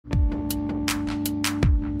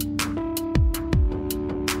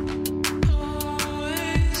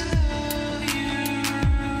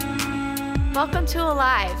Welcome to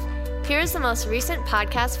Alive. Here's the most recent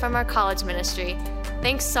podcast from our college ministry.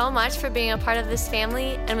 Thanks so much for being a part of this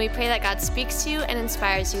family, and we pray that God speaks to you and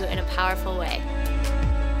inspires you in a powerful way.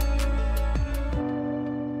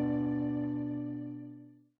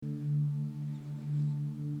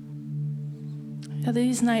 Yeah,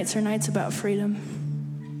 these nights are nights about freedom.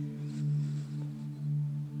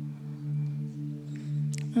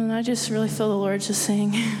 And I just really feel the Lord just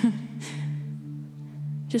saying,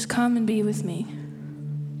 just come and be with me.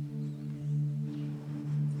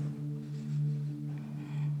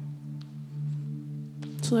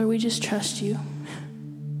 So Lord, we just trust you.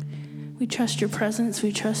 We trust your presence.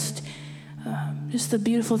 We trust just the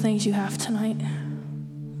beautiful things you have tonight.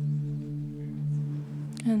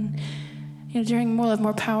 And during More Love,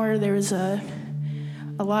 More Power, there was a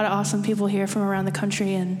lot of awesome people here from around the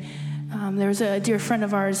country, and there was a dear friend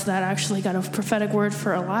of ours that actually got a prophetic word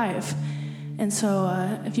for Alive. And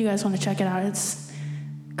so if you guys want to check it out, it's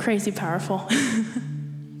crazy powerful.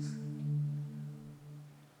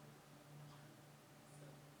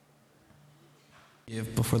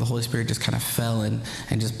 Before the Holy Spirit just kind of fell and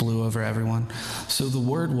just blew over everyone. So the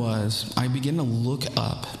word was, I began to look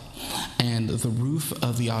up, and the roof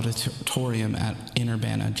of the auditorium in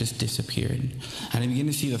Urbana just disappeared. And I began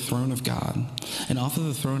to see the throne of God. And off of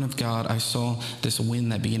the throne of God, I saw this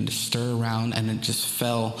wind that began to stir around, and it just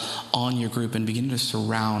fell on your group and began to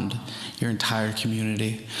surround your entire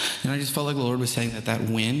community. And I just felt like the Lord was saying that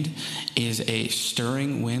wind is a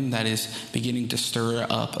stirring wind that is beginning to stir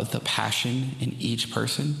up the passion in each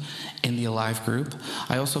person in the Alive group.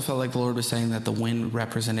 I also felt like the Lord was saying that the wind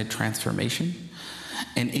represented transformation.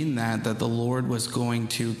 And in that the Lord was going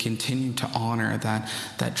to continue to honor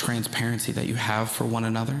that transparency that you have for one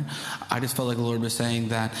another. I just felt like the Lord was saying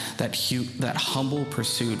that humble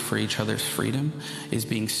pursuit for each other's freedom is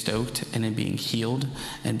being stoked and being healed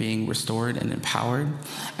and being restored and empowered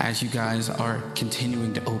as you guys are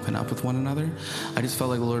continuing to open up with one another. I just felt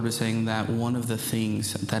like the Lord was saying that one of the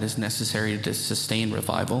things that is necessary to sustain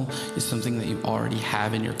revival is something that you already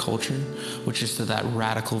have in your culture, which is to that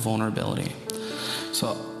radical vulnerability.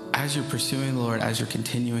 So as you're pursuing the Lord, as you're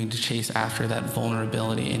continuing to chase after that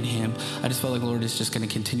vulnerability in Him, I just felt like the Lord is just going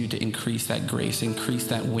to continue to increase that grace, increase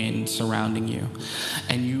that wind surrounding you.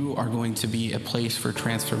 And you are going to be a place for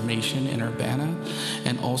transformation in Urbana.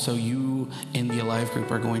 And also you in the Alive group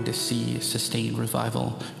are going to see sustained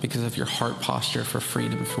revival because of your heart posture for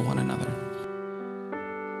freedom for one another.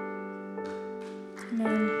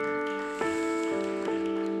 Amen.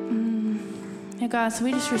 Yeah, God, so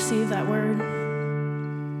we just receive that word.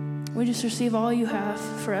 We just receive all you have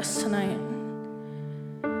for us tonight.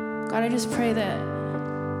 God, I just pray that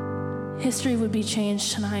history would be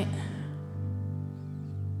changed tonight.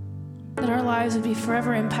 That our lives would be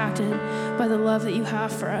forever impacted by the love that you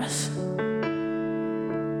have for us.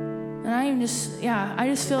 And I just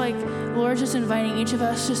feel like the Lord's just inviting each of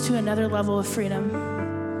us just to another level of freedom.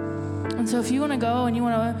 And so if you want to go and you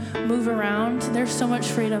want to move around, there's so much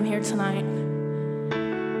freedom here tonight.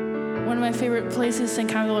 One of my favorite places to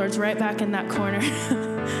encounter the Lord's right back in that corner.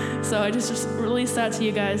 So I just release that to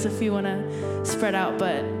you guys if you want to spread out.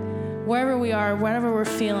 But wherever we are, whatever we're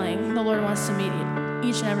feeling, the Lord wants to meet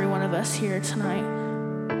each and every one of us here tonight.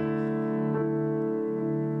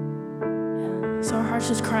 So our hearts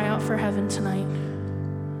just cry out for heaven tonight.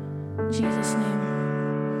 In Jesus' name.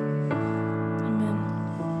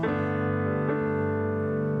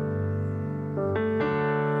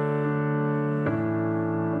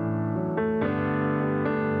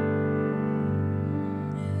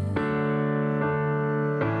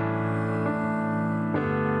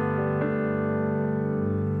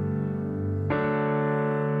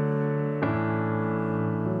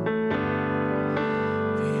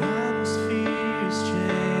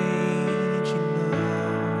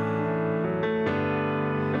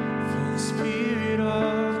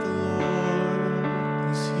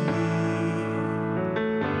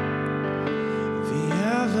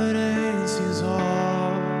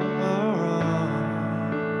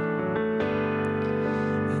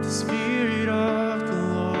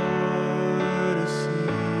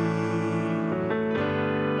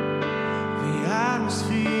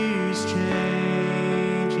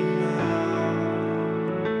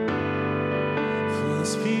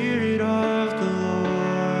 Spirit of the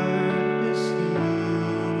Lord is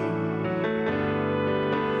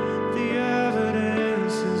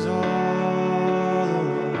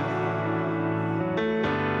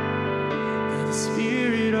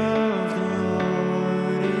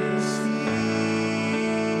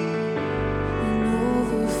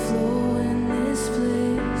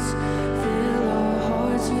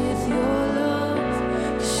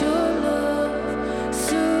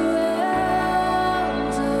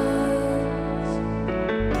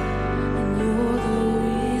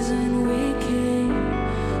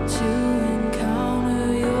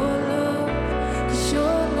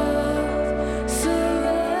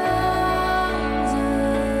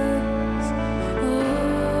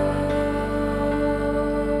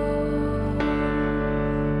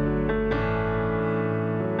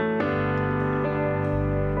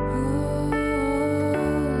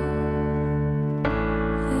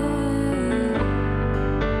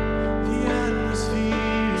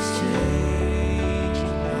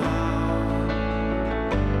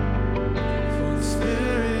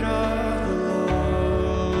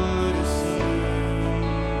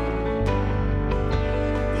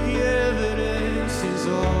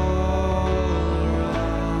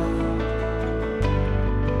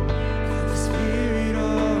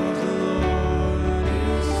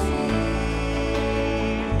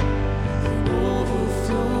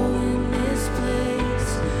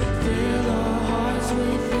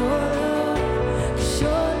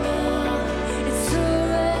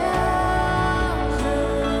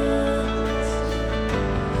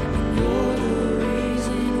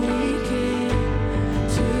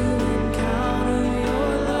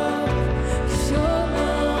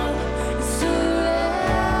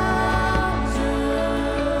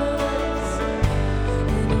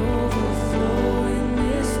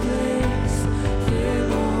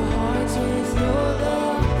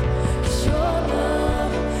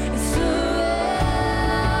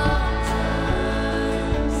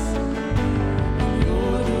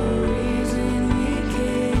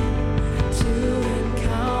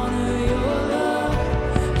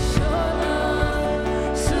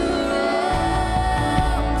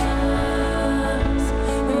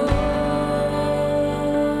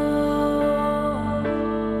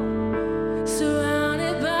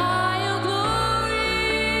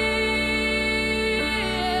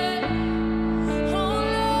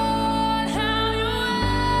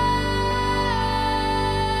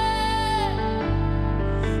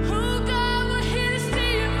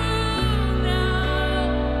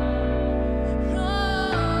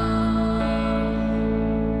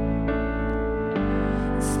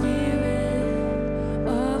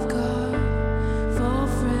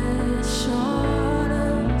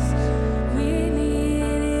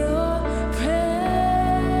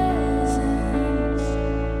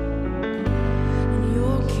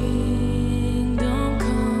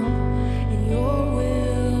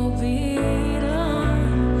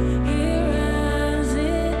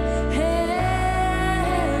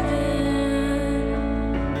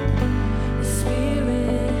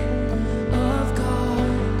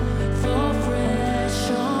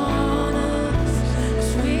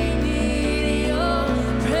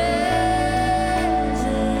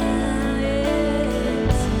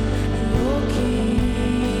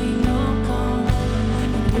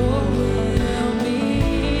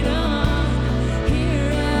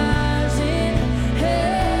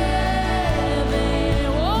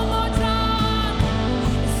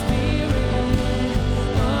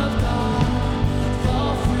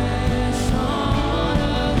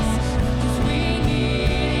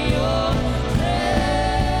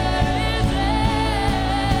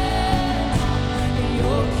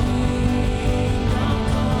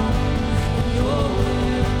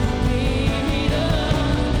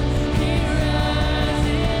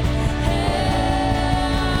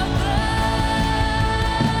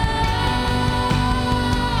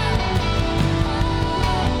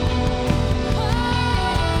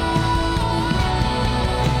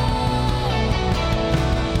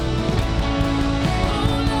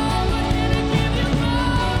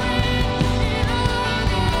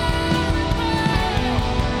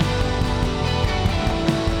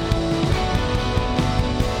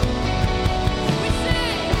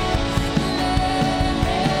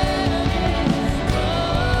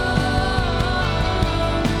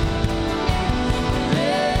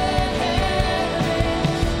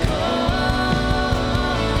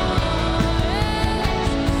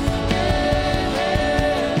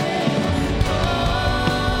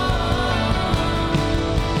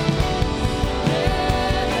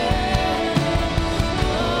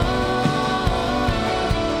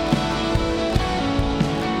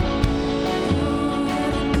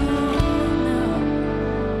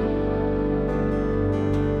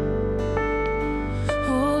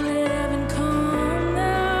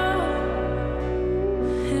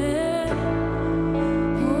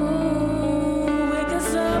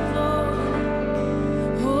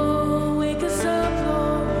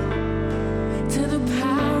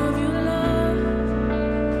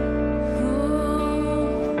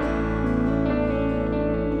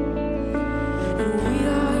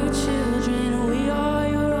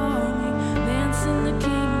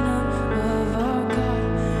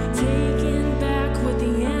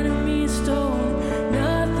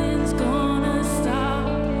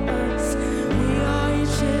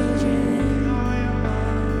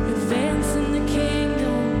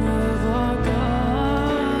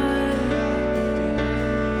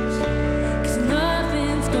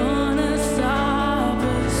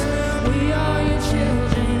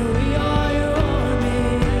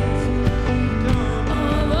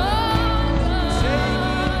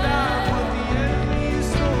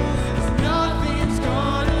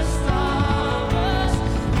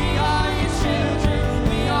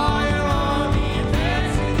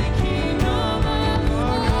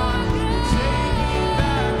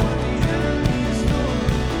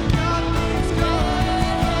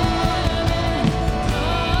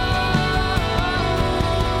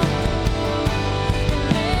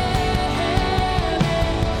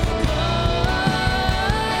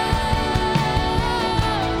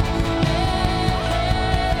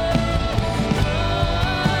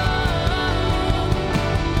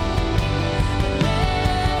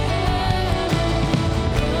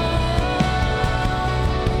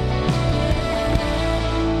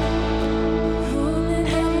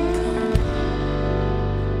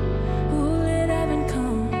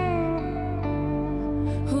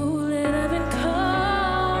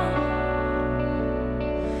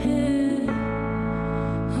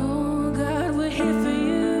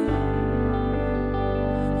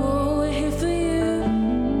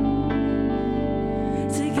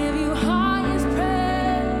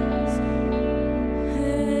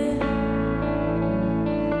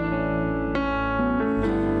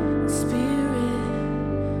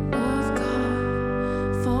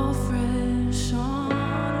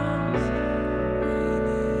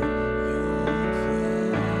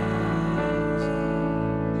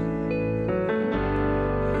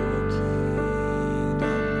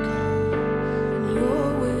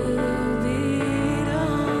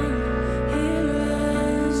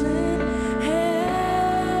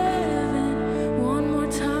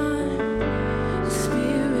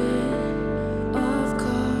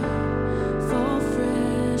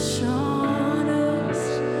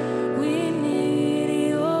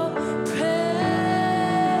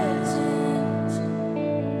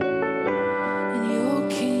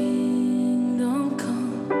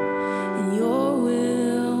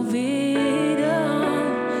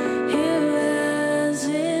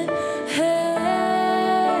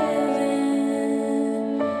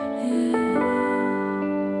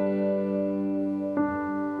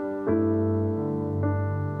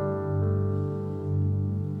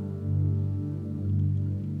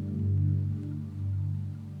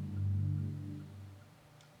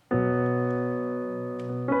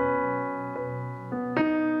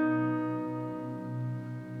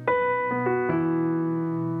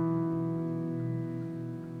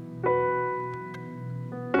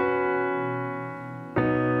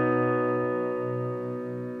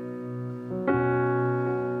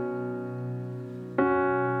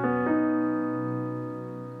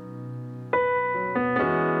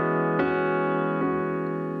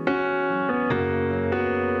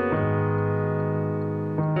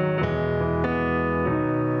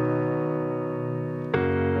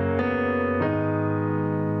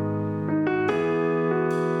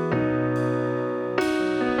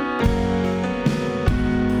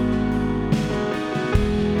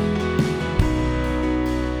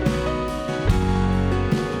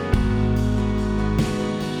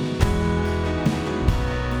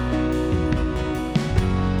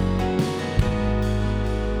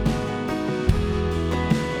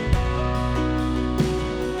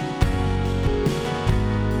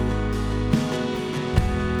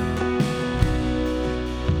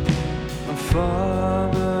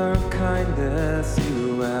Father of kindness,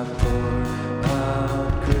 you have poured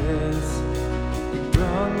out grace. You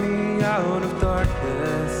brought me out of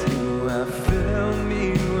darkness, you have filled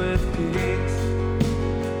me with peace.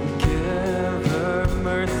 Giver of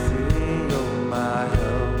mercy, oh my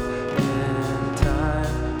help in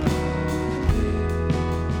time of need.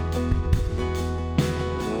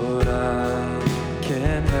 Lord, I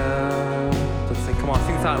can't help but sing. Come on,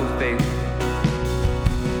 sing this out with faith.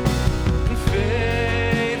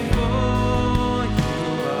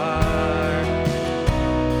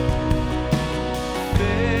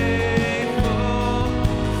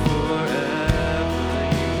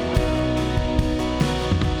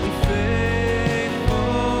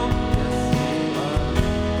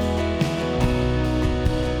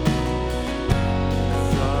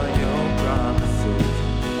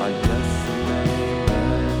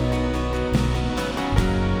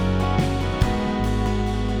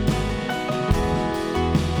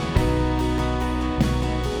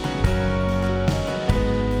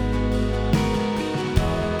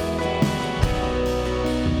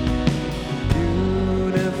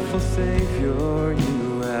 Savior,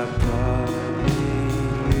 you have brought me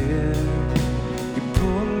near. You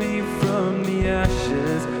pulled me from the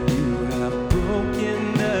ashes. You have broken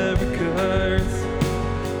every curse.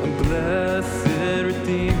 A blessed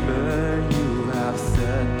Redeemer, you have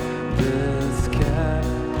set this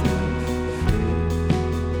captive free.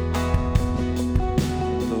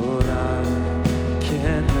 Lord, I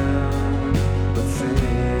can't help but sing.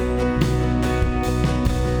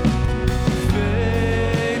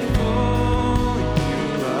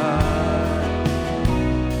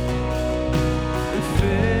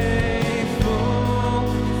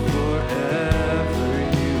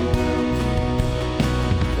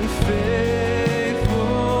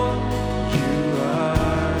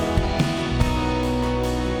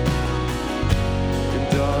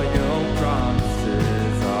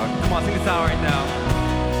 Right now.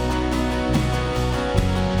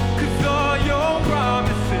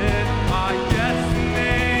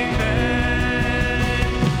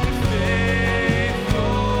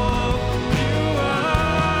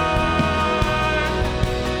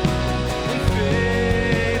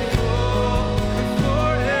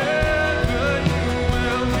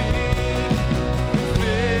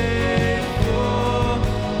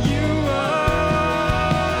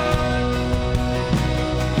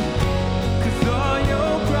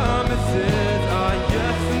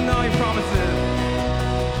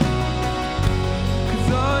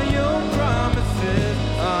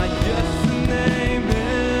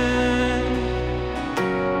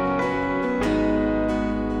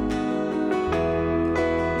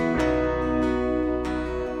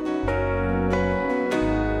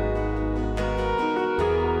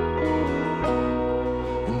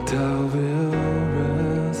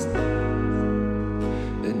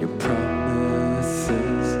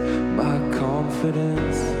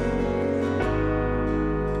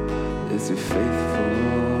 Is your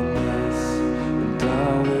faithfulness, and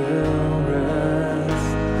I will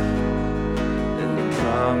rest in your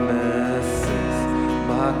promises.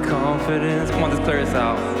 My confidence, come on, just clear this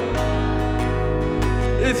out.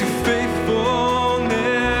 Is your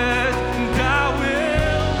faithfulness, and I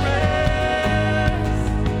will rest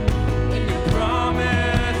in your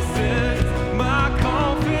promises. My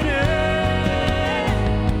confidence.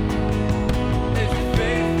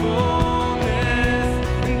 Faithfulness,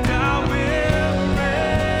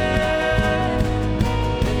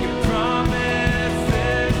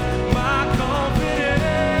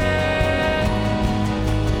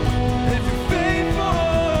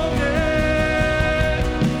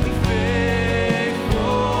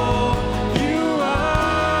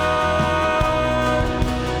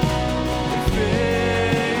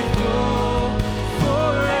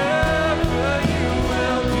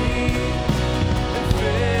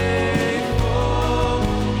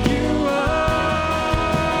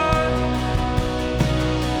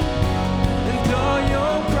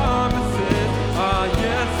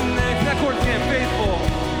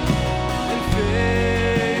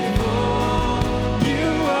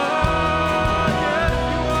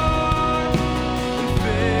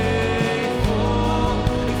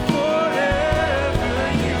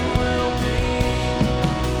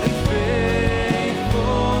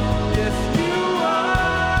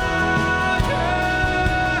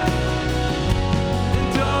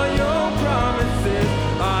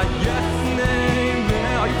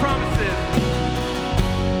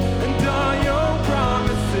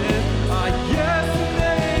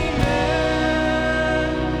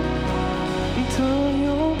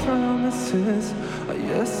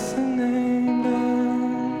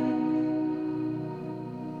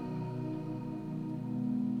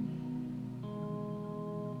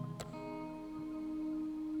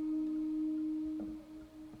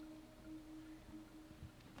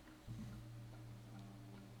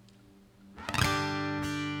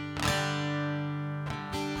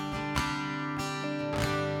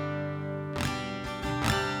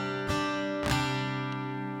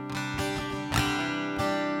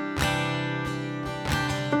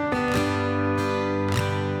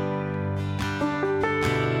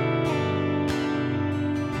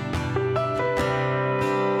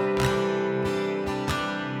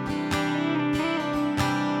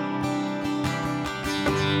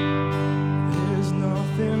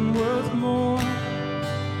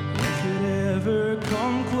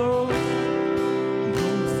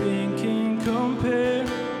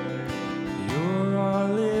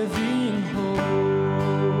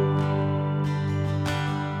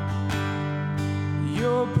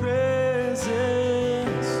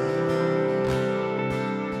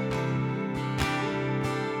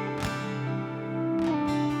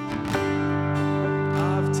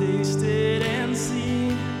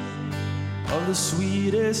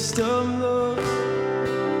 sweetest of loves,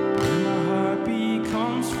 when my heart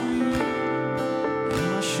becomes free and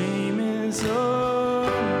my shame is undone.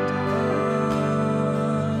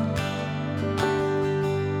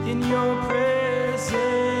 In your presence,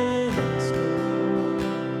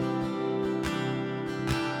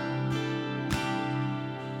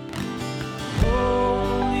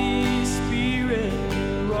 Holy Spirit,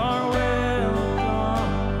 you are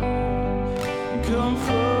welcome. Come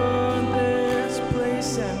flood this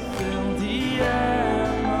place and fill the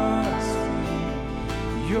atmosphere.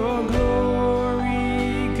 Your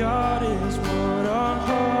glory, God, is what our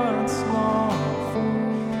hearts long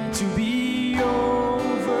for. To be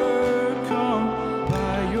overcome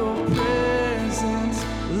by your presence,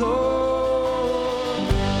 Lord.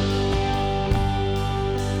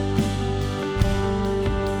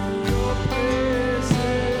 Your presence,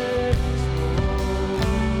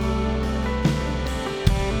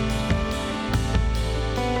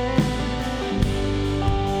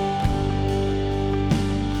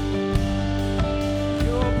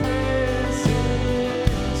 your presence,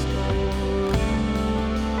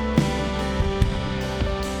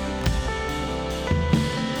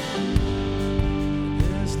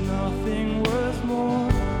 there's nothing worth more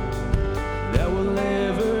that will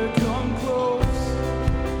ever come close.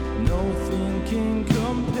 Nothing can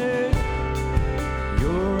compare.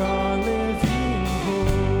 You're our living hope.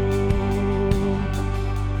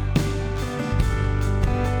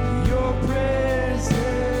 Your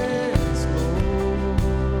presence, Lord.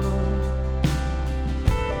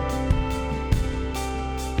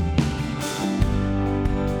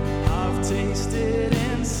 I've tasted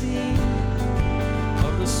and seen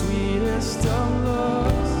of the sweetest of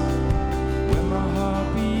loves, when my heart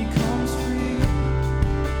becomes free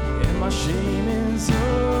and my shame is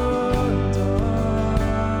undone.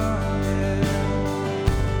 Yeah.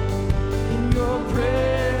 In your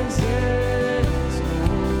presence,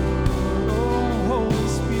 Lord, oh Holy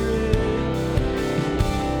Spirit,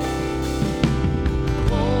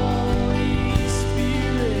 Holy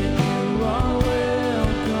Spirit, you are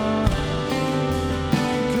welcome.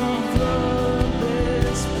 Come flood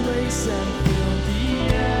this place and fill the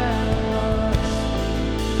atmosphere.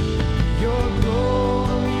 Your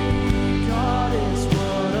glory, God, is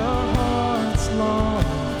what our hearts long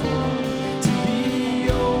for. To be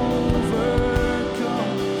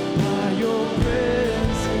overcome by your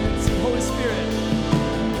presence, Holy Spirit.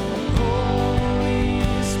 Holy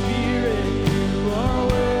Spirit, you are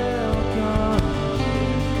welcome.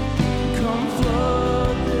 Come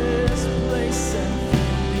flood this place and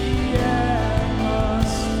fill the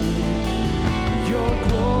atmosphere. Your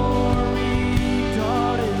glory,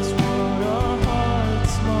 God, is what our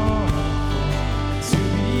hearts long for. To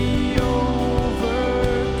be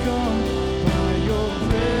overcome by your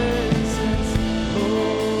presence,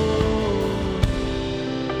 Lord.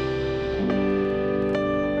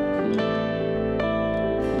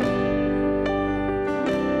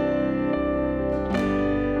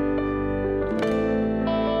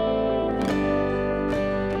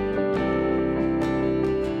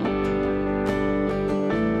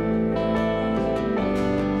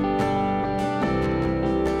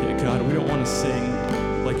 Yeah, God, we don't want to sing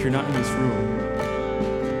like you're not in this room.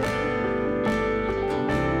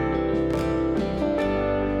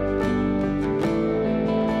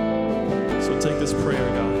 So take this prayer,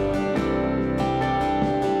 God.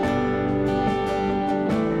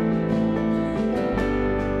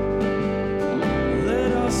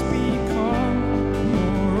 Let us become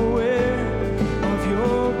more aware of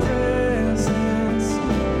your presence.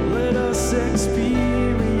 Let us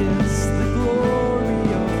experience the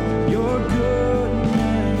glory of your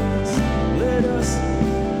goodness. Let us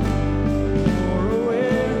more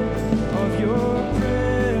aware of your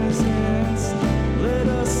presence. Let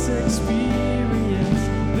us experience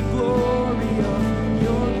the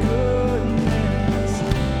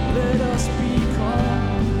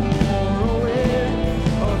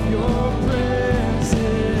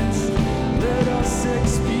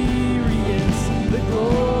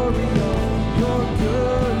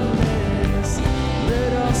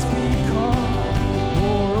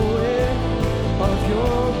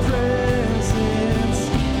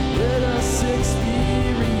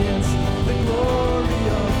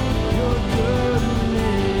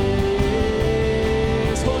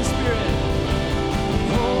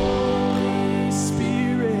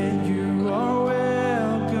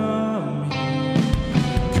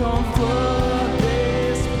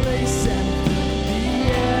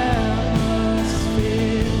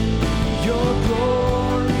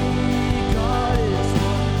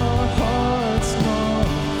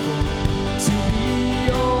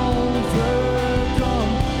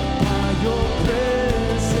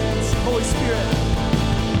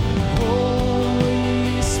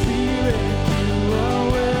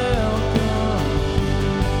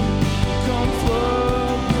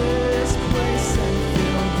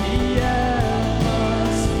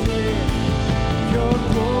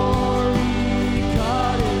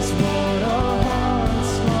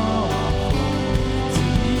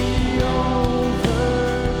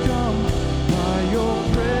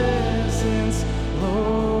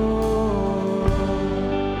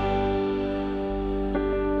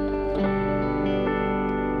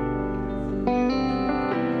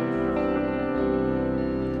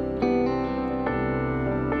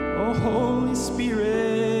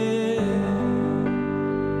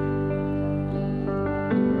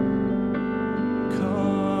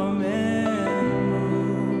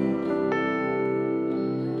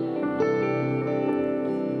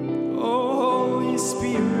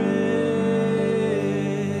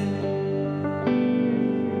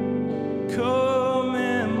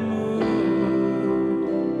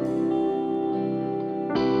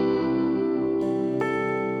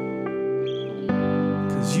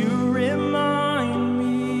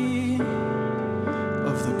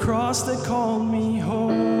called me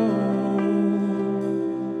home.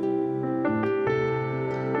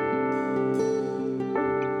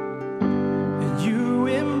 And you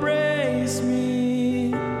embrace me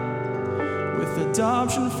with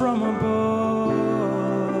adoption from above.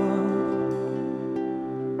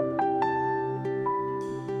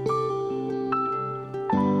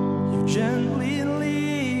 You gently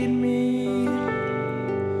lead me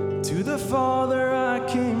to the Father I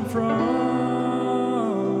came from.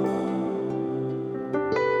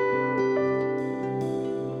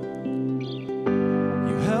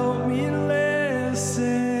 You help me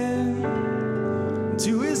listen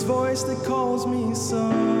to His voice that calls me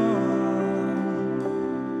son.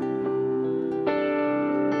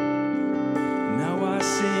 Now I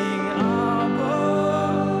sing, Abba,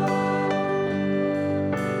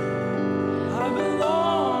 I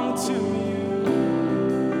belong to you.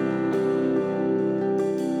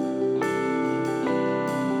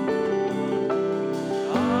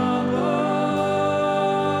 Abba,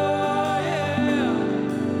 yeah,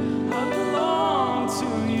 I belong to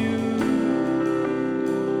you.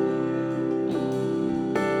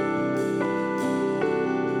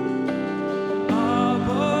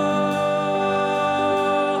 Abba,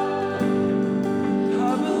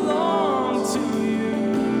 I belong to you.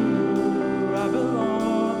 I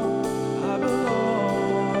belong.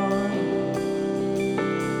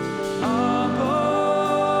 Abba,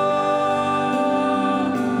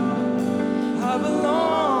 I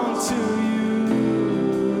belong to you.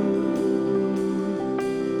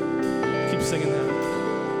 Keep singing that.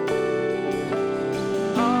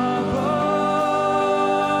 Abba,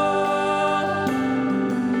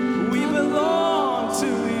 we belong to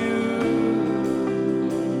you.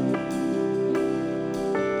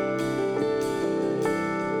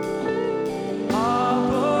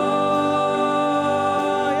 Abba,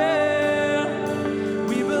 yeah,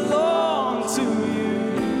 we belong to you.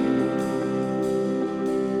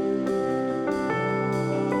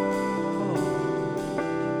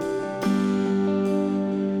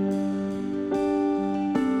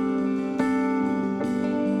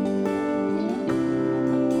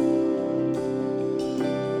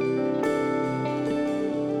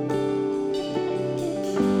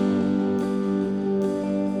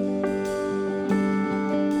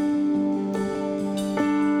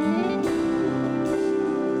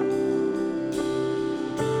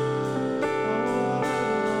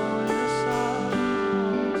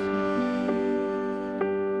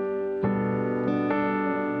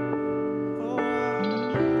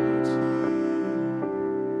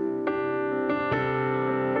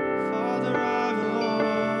 Father, I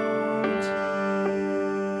belong to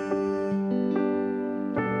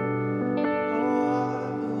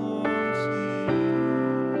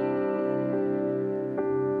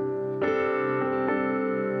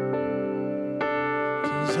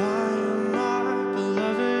Cause I am my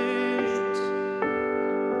beloved,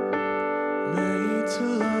 made to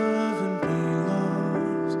love and be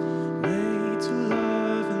loved, made to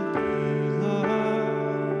love and be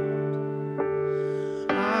loved.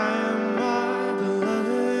 I am my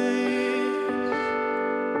beloved,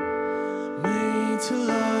 made to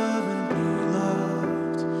love and be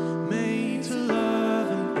loved, made to love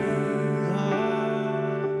and be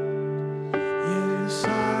loved. Yes, I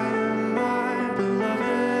am my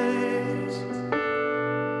beloved,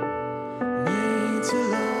 made to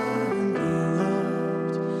love and be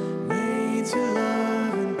loved, made to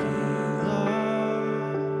love and be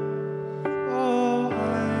loved. Oh, I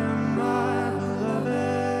am my beloved,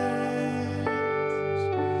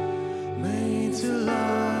 made to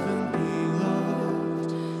love and be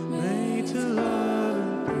loved, made to love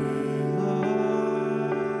and be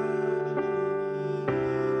loved.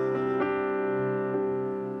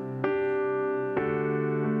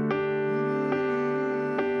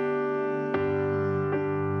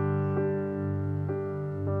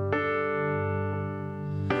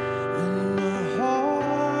 In my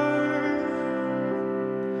heart,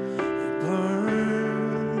 it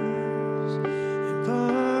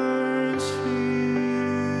burns for you.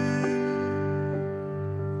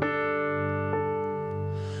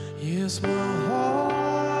 Yes, my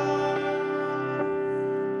heart,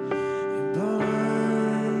 it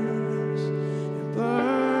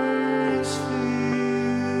burns for you.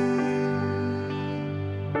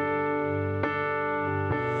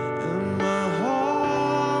 In my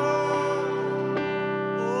heart,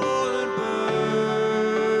 oh, it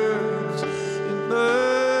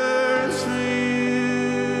burns for you.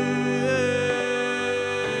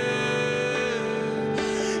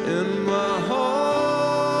 In my heart.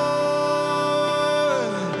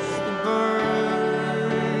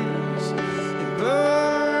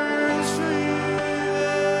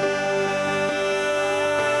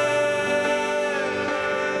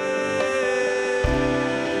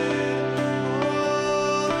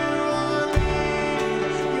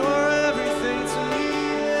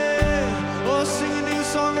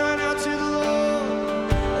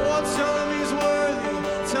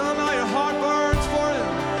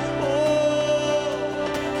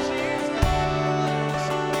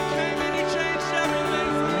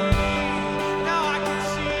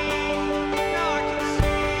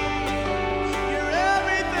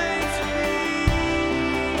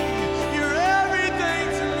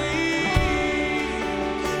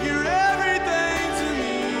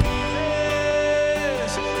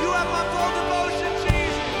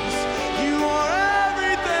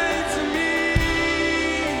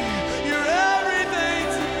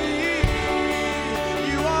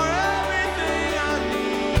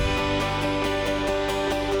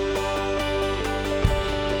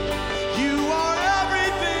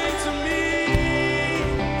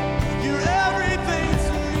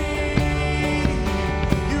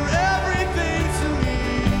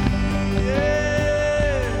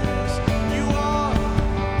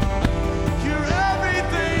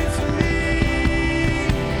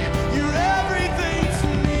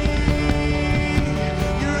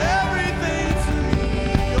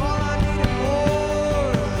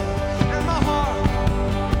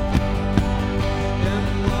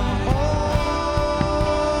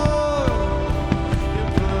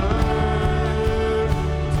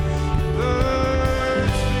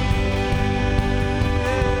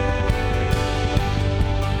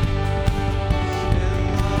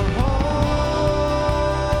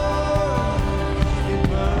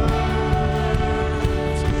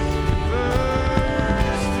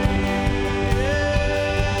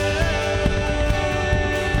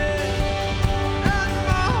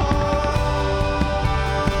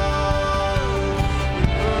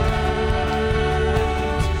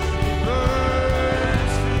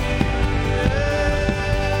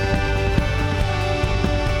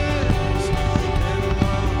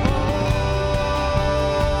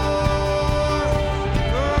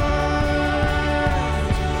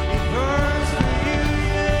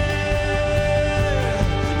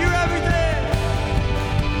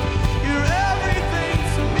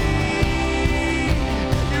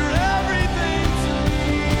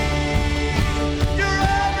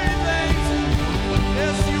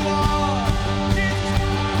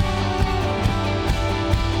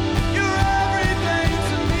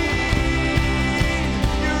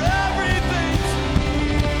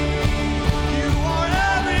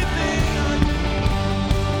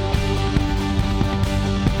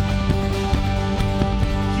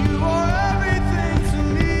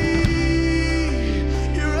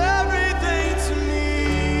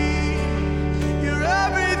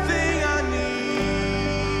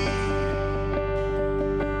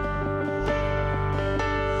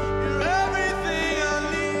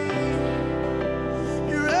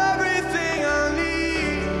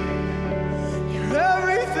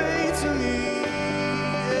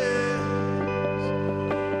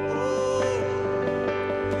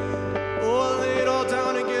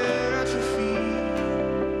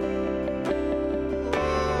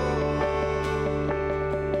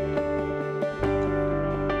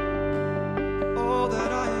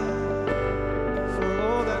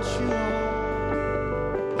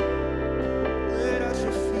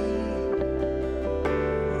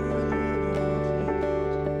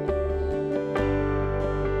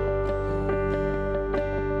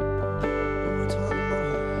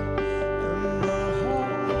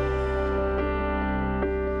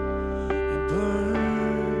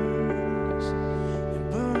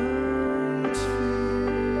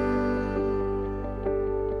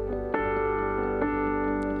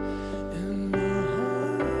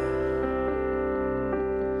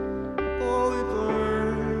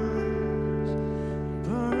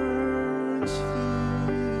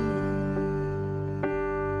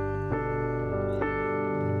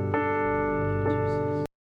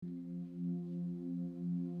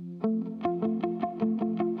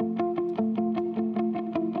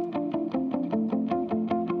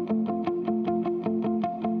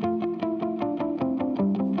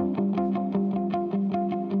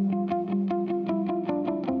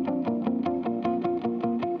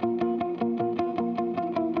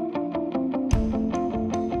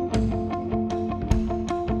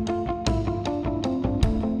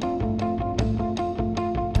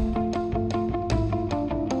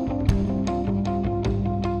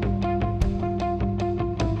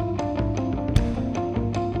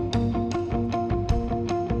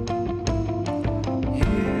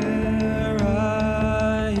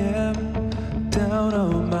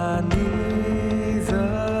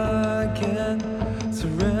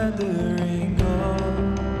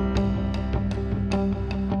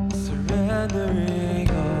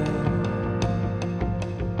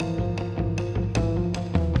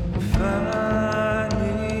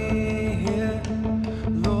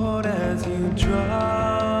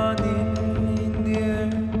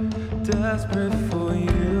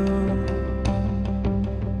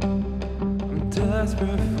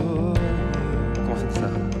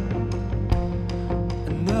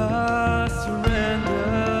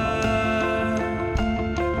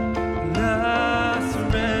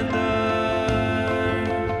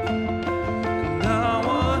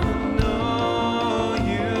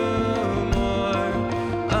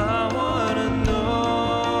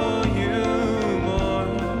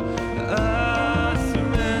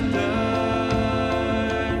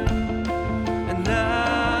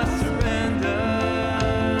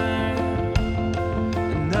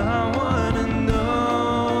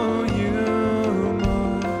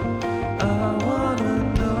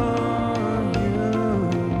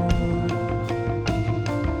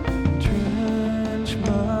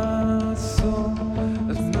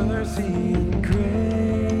 and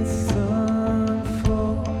grace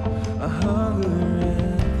unfold. I hunger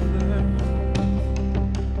and thirst.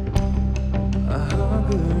 I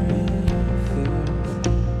hunger and thirst.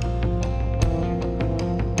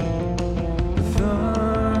 With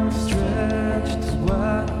arms stretched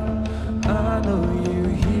wide, I know you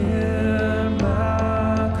hear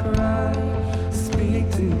my cry. Speak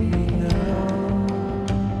to me now.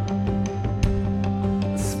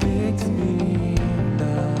 Speak to me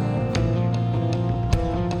now.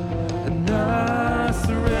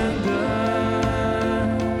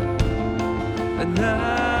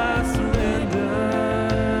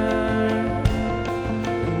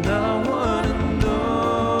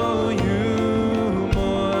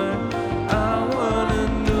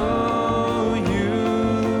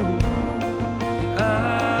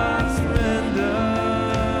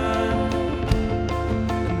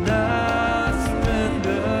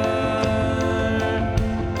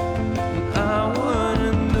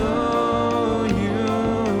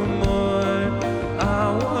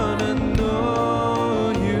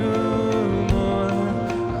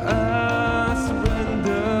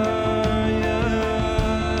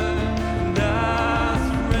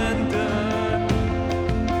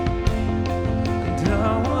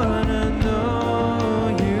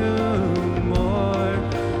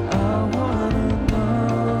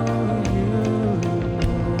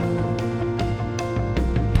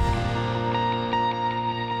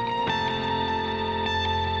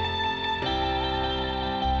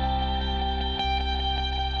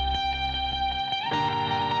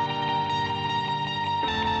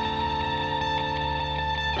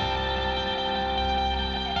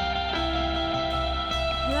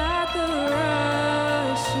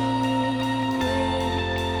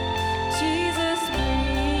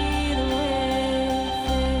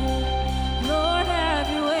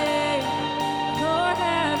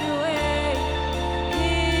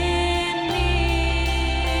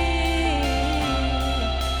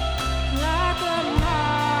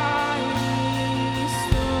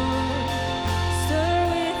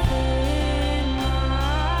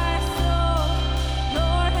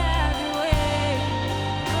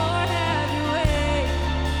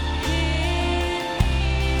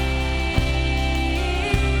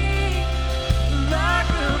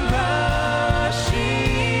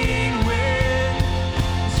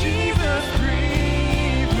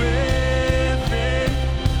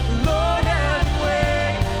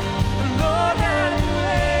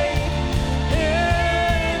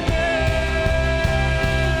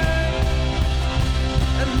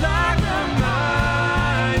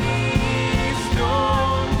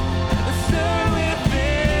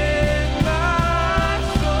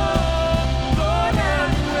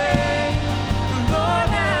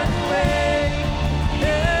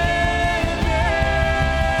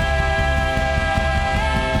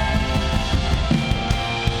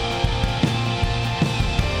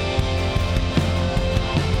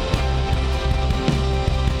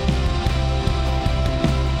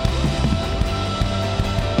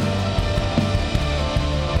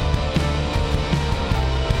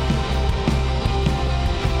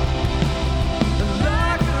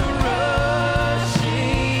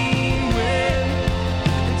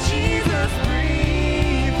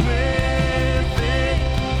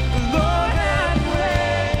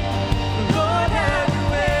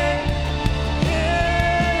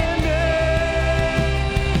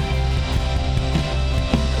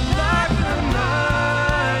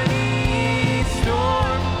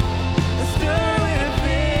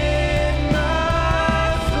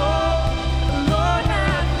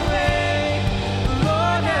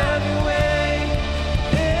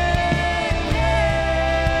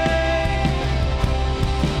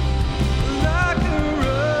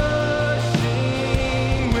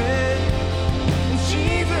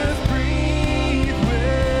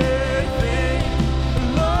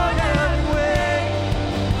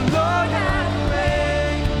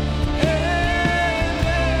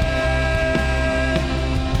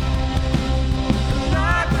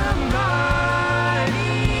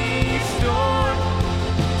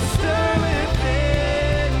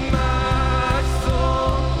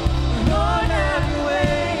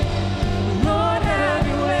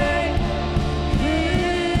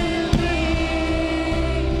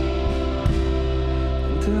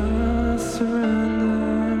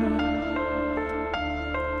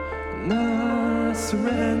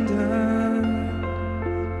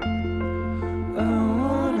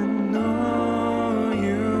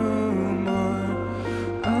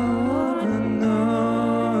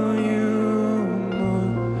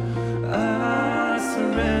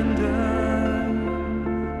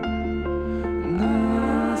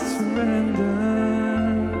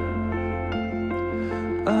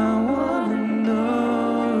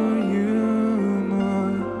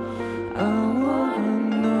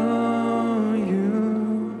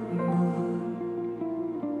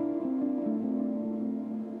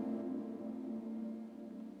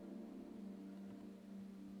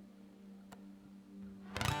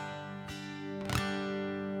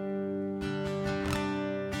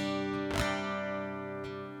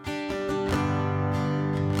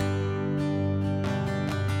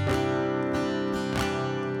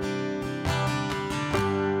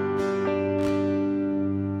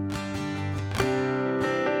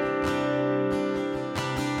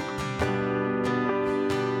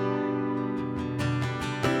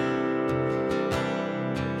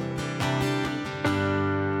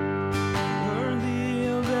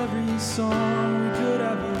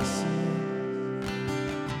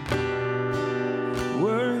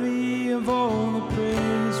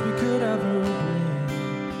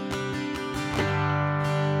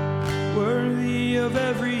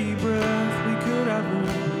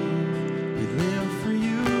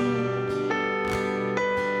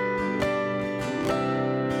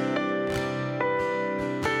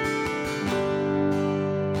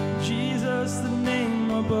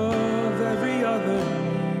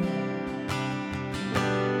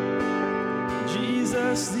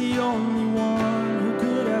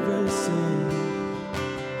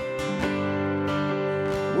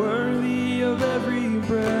 every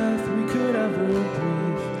breath we could ever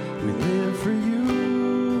breathe. We live for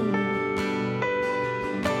you.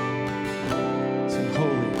 Sing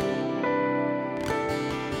holy.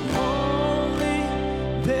 Holy,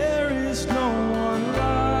 there is no one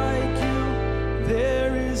like you.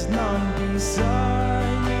 There is none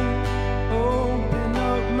beside you. Open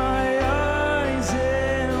up my eyes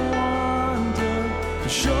and wonder.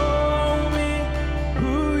 Show me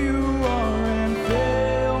who you are and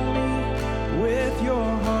fill me with your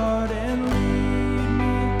heart and lead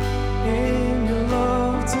me in your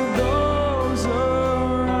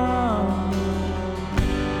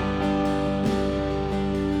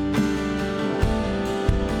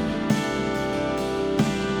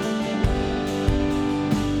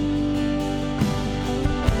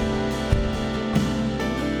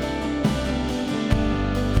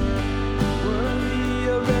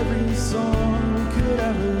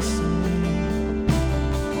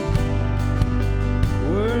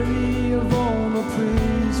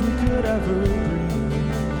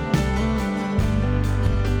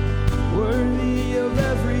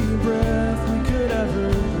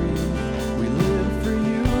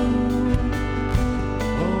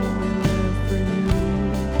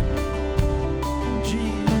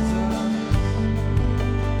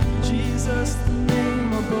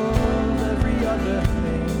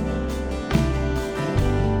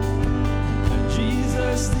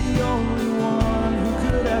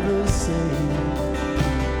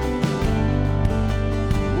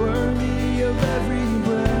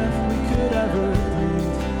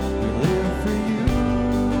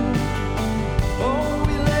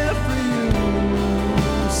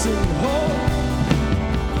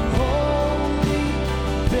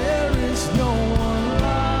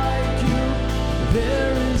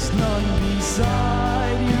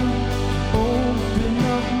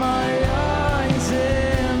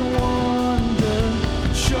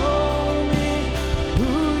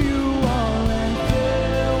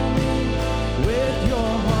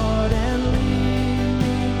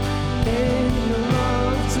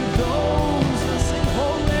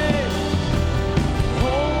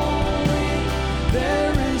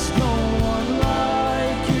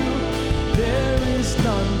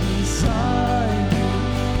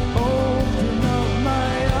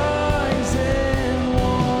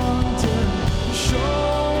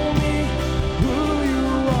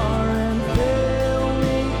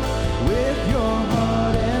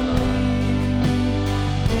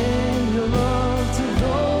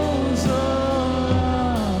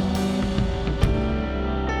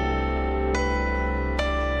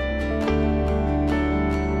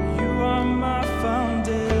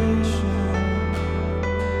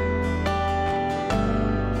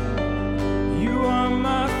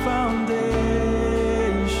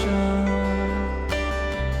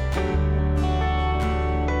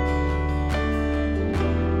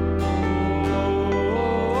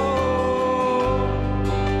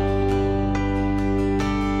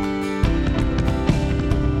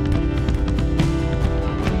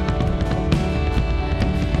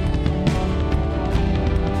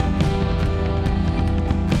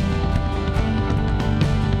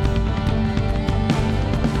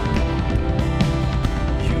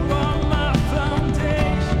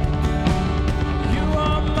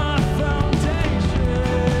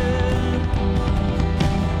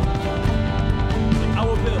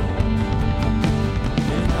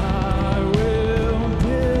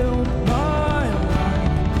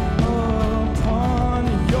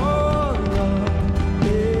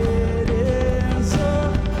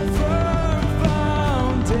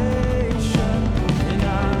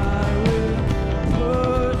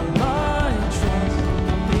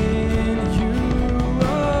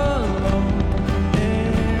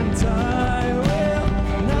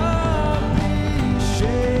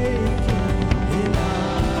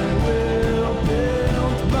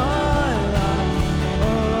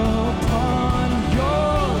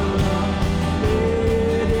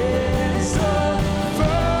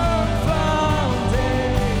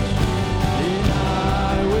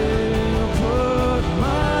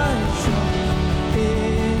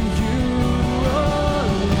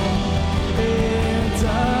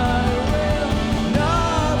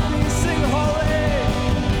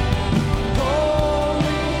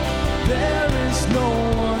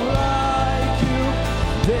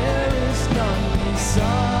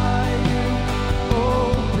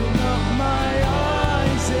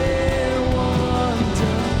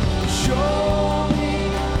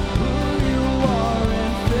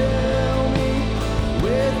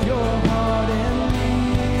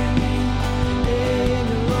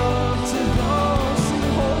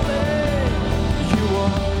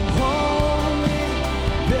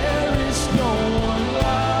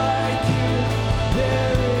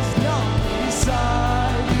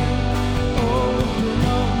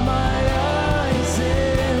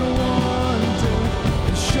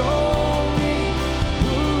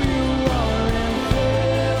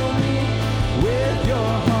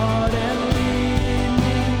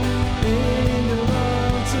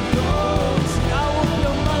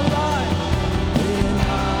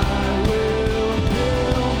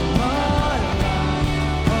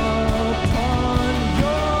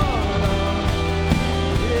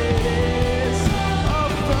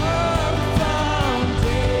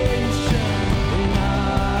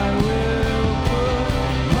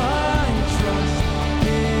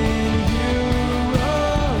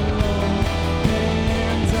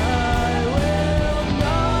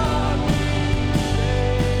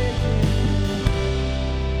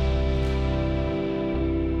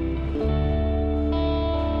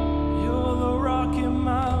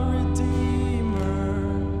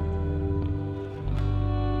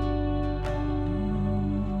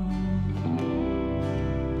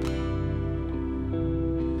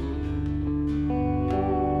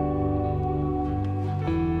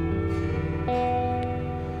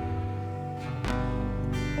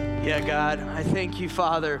Yeah, God, I thank you,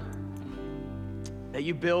 Father, that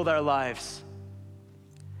you build our lives.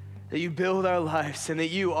 That you build our lives and that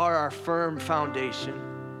you are our firm foundation.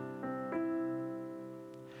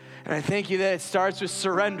 And I thank you that it starts with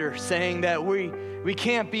surrender, saying that we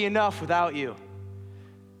can't be enough without you.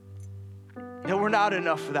 That we're not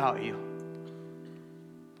enough without you.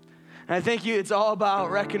 And I thank you it's all about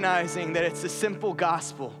recognizing that it's a simple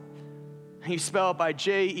gospel. And you spell it by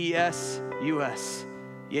J-E-S-U-S,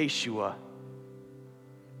 Yeshua.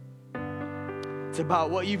 It's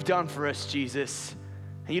about what you've done for us, Jesus.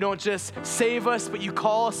 And you don't just save us, but you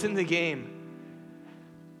call us in the game.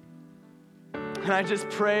 And I just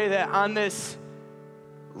pray that on this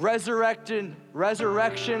Resurrection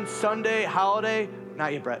Sunday holiday,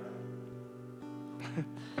 not yet, Brett,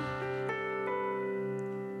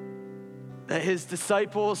 that his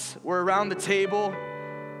disciples were around the table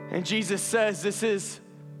and Jesus says, this is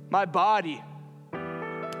my body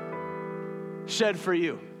shed for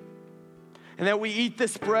you. And that we eat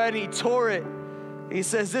this bread, and he tore it. And he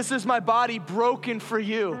says, this is my body broken for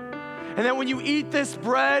you. And that when you eat this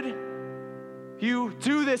bread, you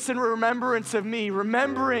do this in remembrance of me,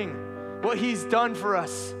 remembering what he's done for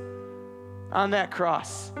us on that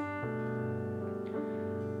cross.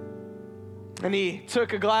 And he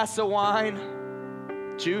took a glass of wine,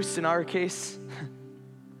 juice in our case.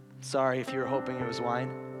 Sorry if you were hoping it was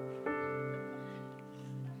wine.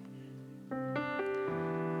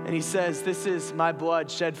 And he says, this is my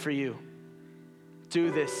blood shed for you.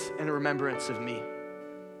 Do this in remembrance of me.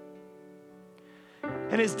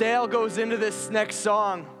 And as Dale goes into this next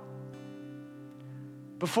song,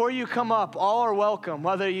 before you come up, all are welcome,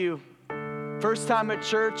 whether you first time at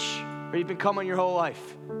church or you've been coming your whole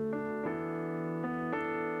life.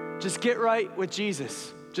 Just get right with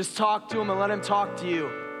Jesus. Just talk to him and let him talk to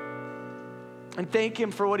you. And thank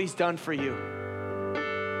him for what he's done for you.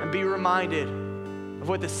 And be reminded of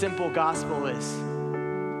what the simple gospel is.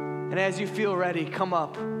 And as you feel ready, come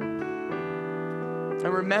up. And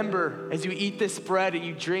remember, as you eat this bread and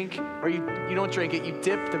you drink, or you don't drink it, you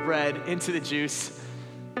dip the bread into the juice,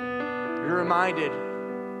 you're reminded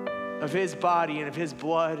of his body and of his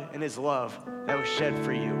blood and his love that was shed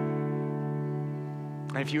for you.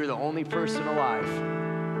 And if you were the only person alive,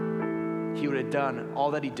 he would have done all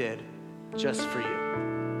that he did just for you.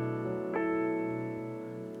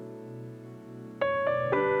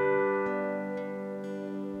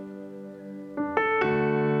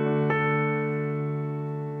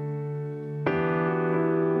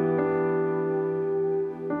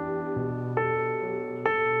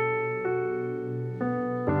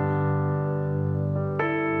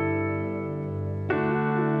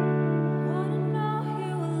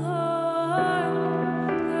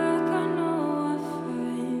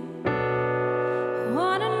 Wanna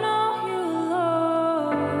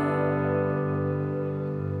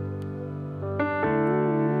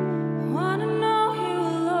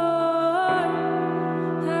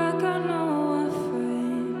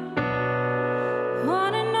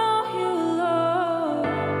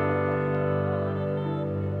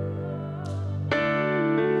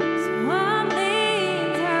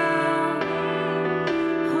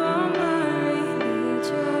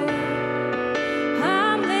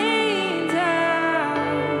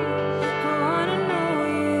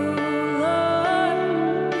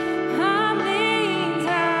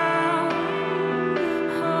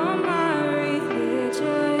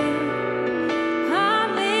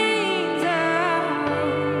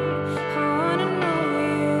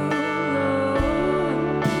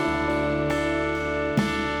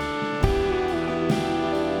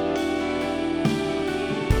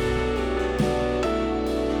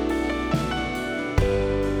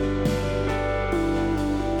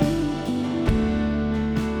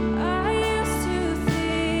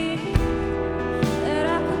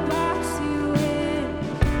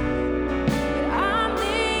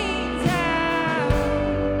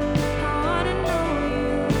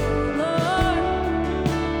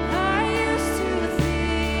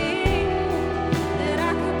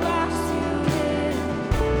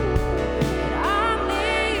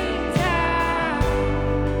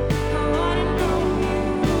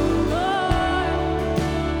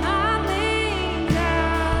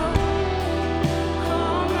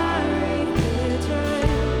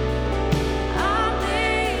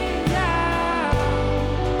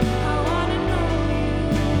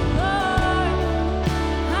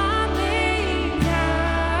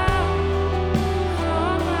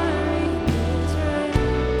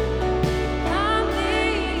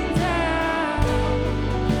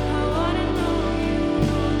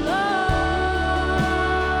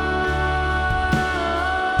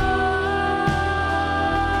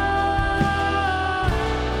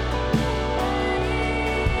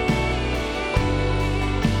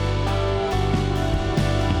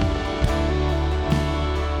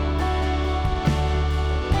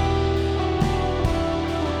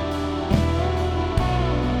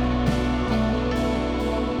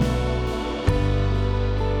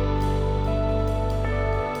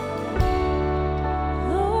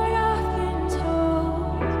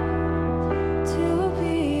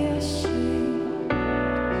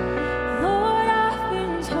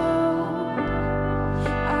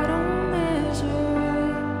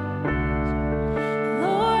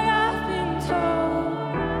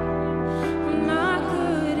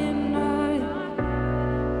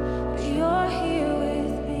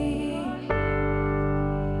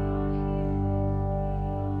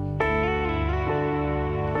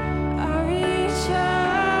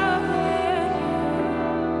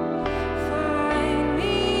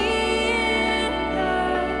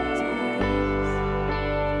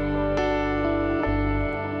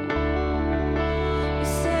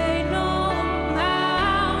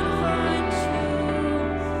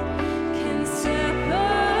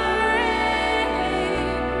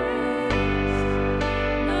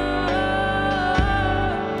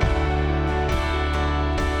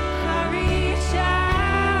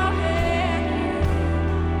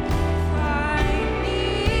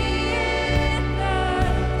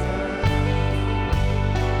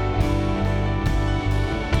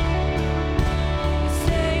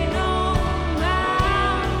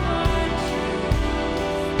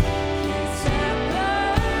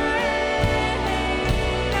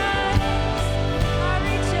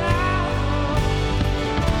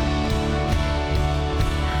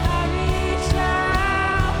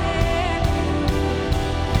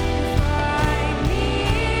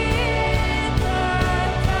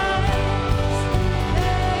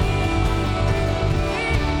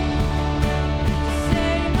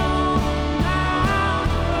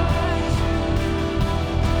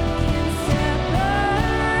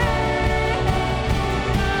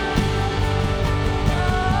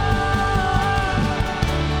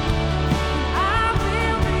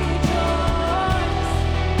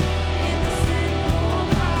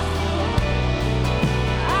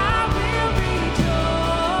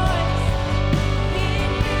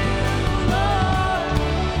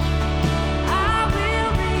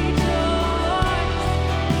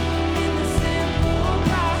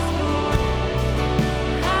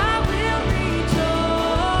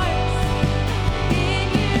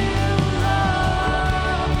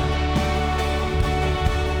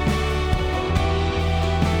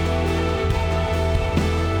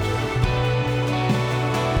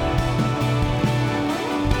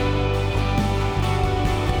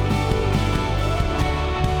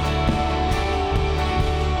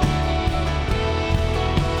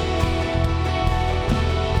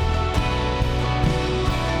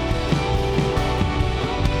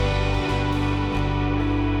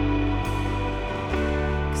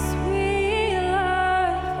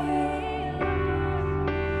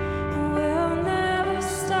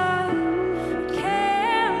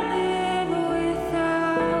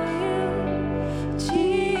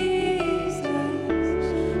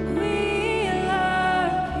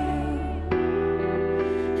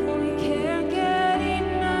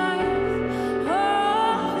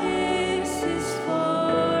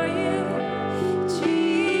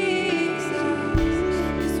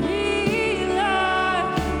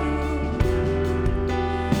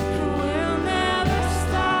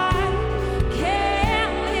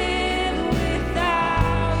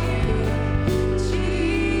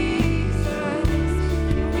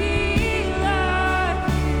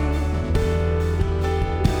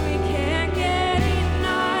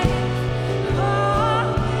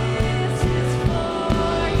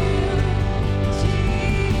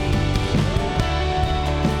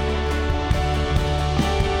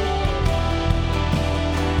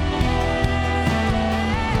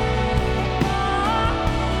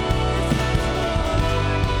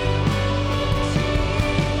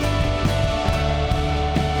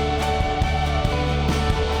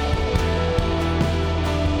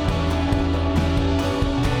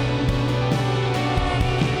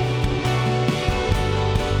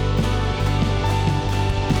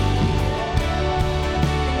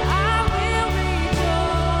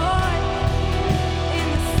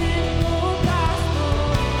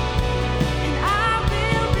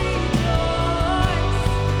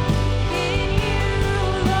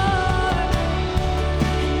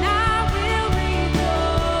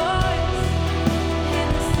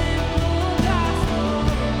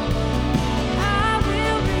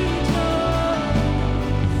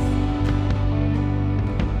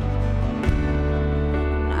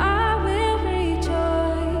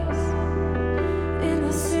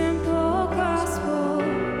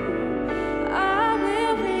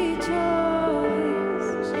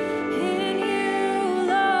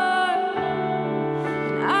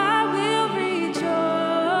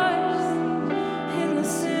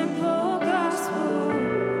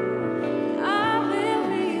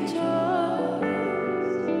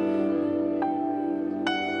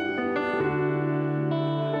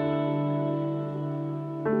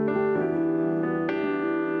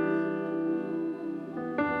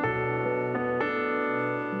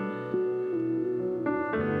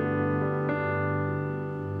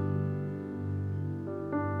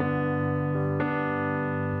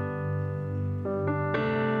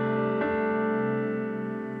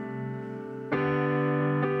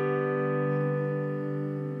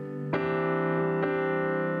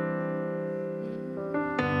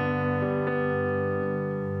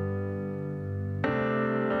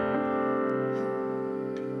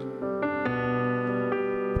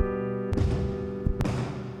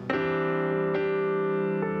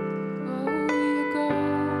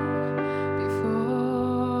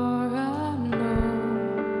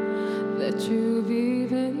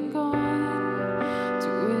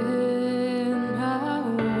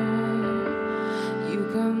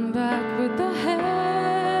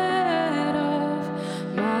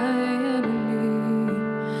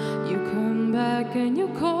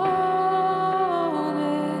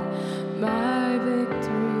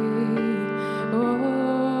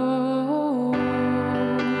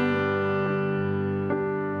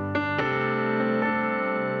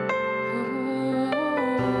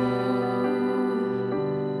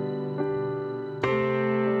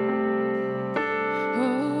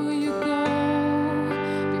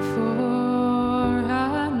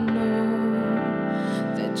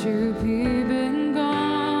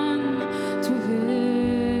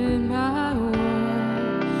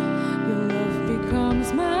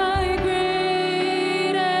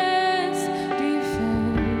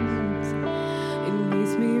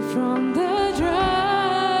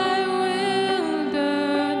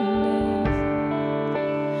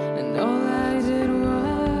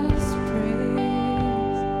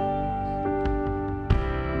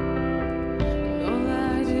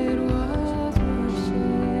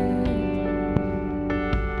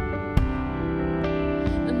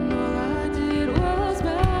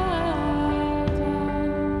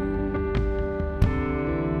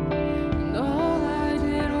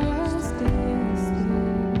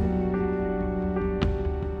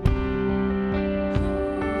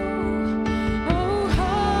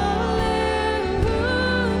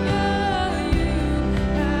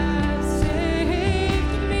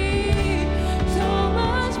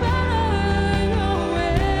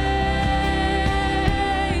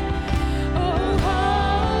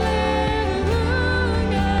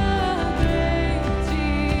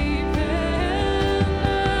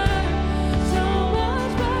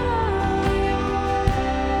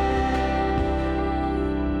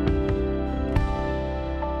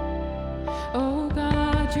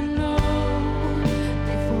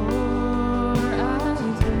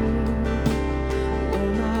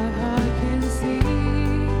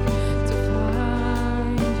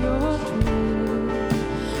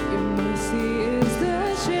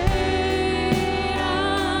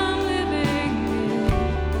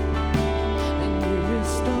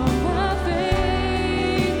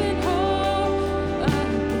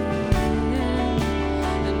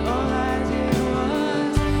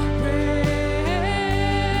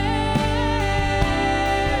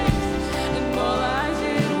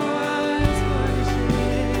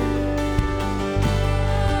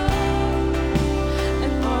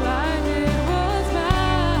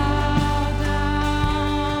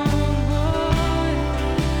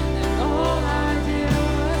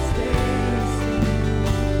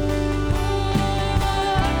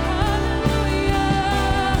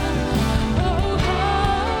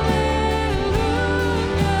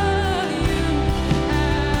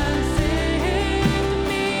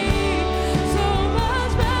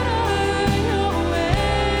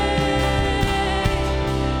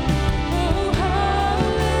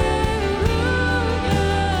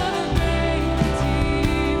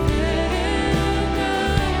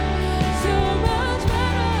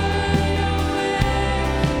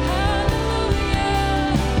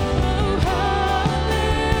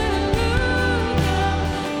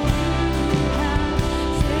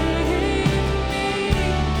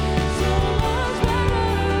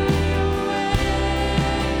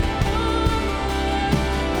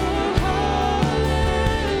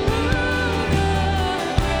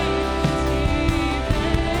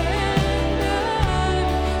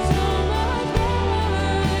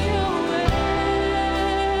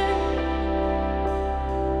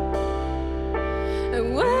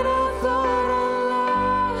And when I thought I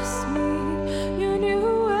lost me, you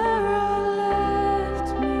knew where I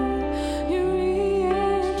left me. You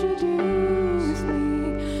reintroduced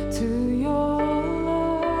me to your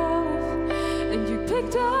love. And you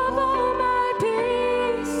picked up all my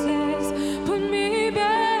pieces, put me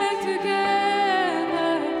back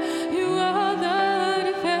together. You are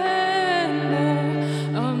the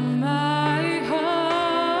defender of my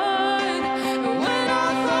heart. And when I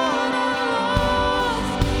thought I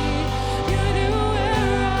lost me, you knew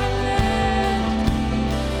where I left me.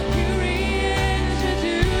 You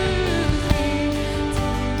reintroduced me to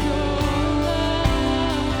your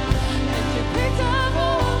love. And you picked up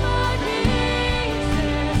all my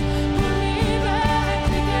pieces, put me back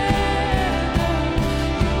together.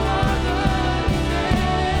 You are the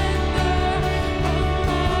defender of my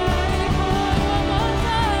heart. One more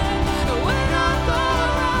time. When I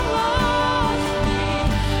thought I lost me,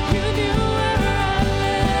 you knew where I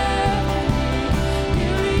left me. You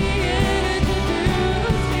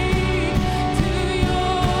reintroduced me to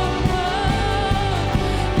your love.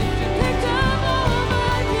 And you picked up all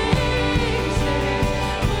my pieces,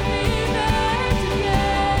 put me back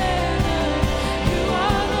together. You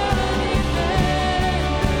are the defender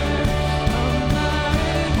of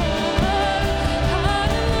my heart.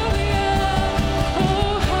 Hallelujah.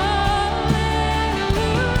 Oh, hallelujah.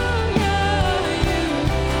 You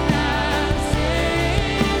have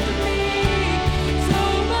saved me so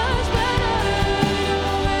much better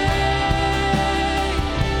your way.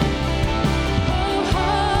 Oh,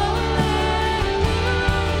 hallelujah.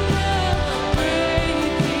 Great defender, so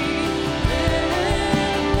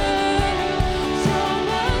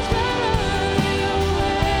much better your way.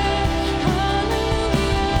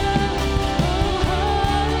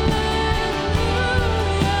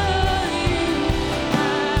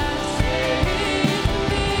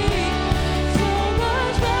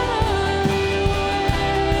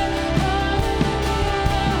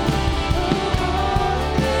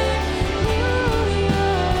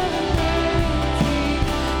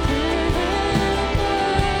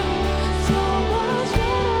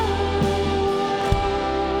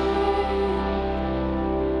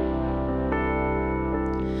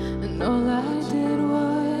 And all I did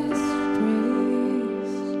was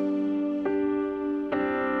praise.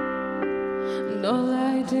 And all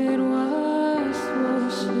I did was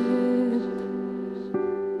worship.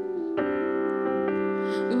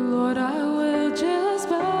 Lord, I will just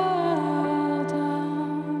bow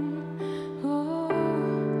down. Oh,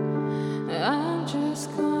 I'm just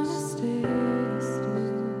gonna stay still.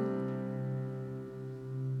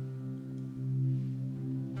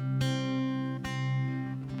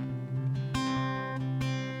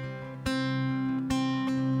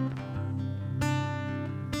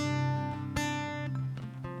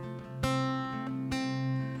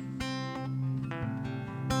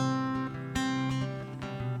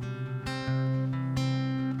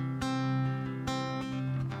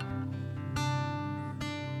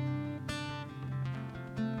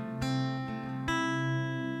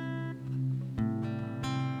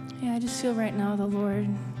 Yeah, I just feel right now the Lord,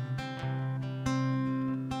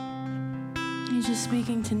 He's just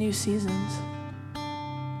speaking to new seasons.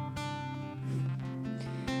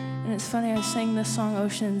 And it's funny, I sang this song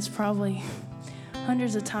Oceans probably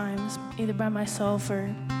hundreds of times, either by myself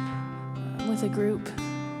or with a group.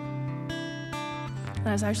 And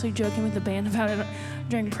I was actually joking with the band about it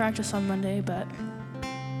during practice on Monday, but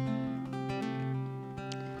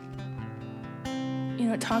you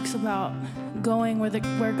know, it talks about going where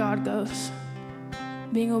God goes,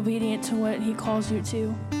 being obedient to what He calls you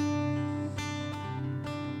to.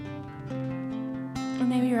 And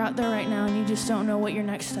maybe you're out there right now and you just don't know what your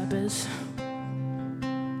next step is.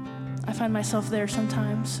 I find myself there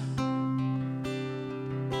sometimes.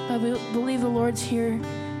 But I believe the Lord's here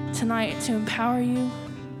tonight to empower you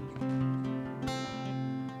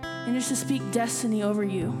and just to speak destiny over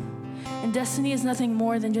you. And destiny is nothing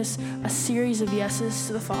more than just a series of yeses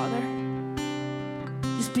to the Father.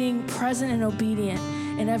 Just being present and obedient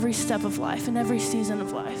in every step of life, in every season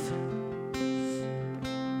of life.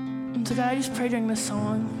 And so God, I just pray during this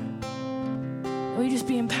song that we just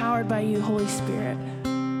be empowered by you, Holy Spirit.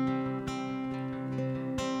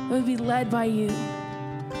 That we be led by you.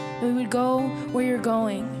 That we would go where you're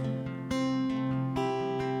going.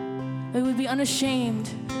 That we would be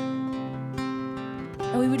unashamed.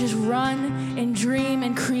 That we would just run and dream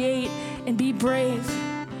and create and be brave,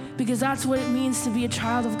 because that's what it means to be a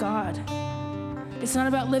child of God. It's not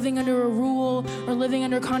about living under a rule or living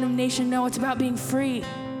under condemnation. No, it's about being free.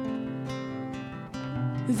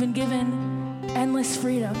 We've been given endless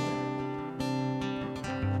freedom.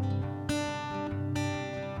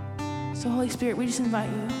 So Holy Spirit, we just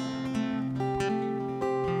invite you.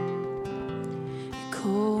 You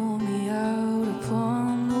call me out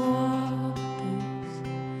upon the waters,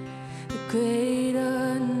 the great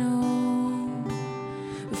unknown,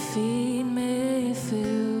 where feet may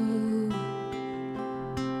fail,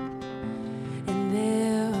 and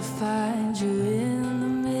there I'll find you in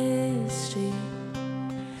the mystery,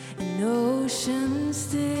 in oceans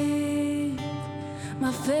deep,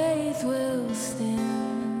 my faith will stand.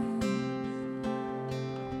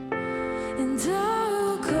 And I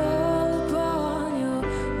will call upon your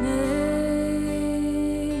name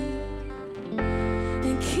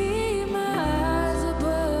and keep my eyes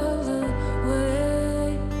above the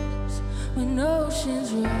waves. When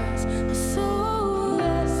oceans rise, my soul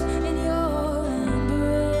rests in your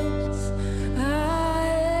embrace. I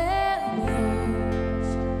am yours,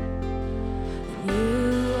 and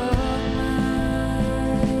you are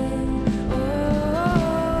mine.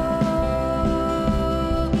 Oh.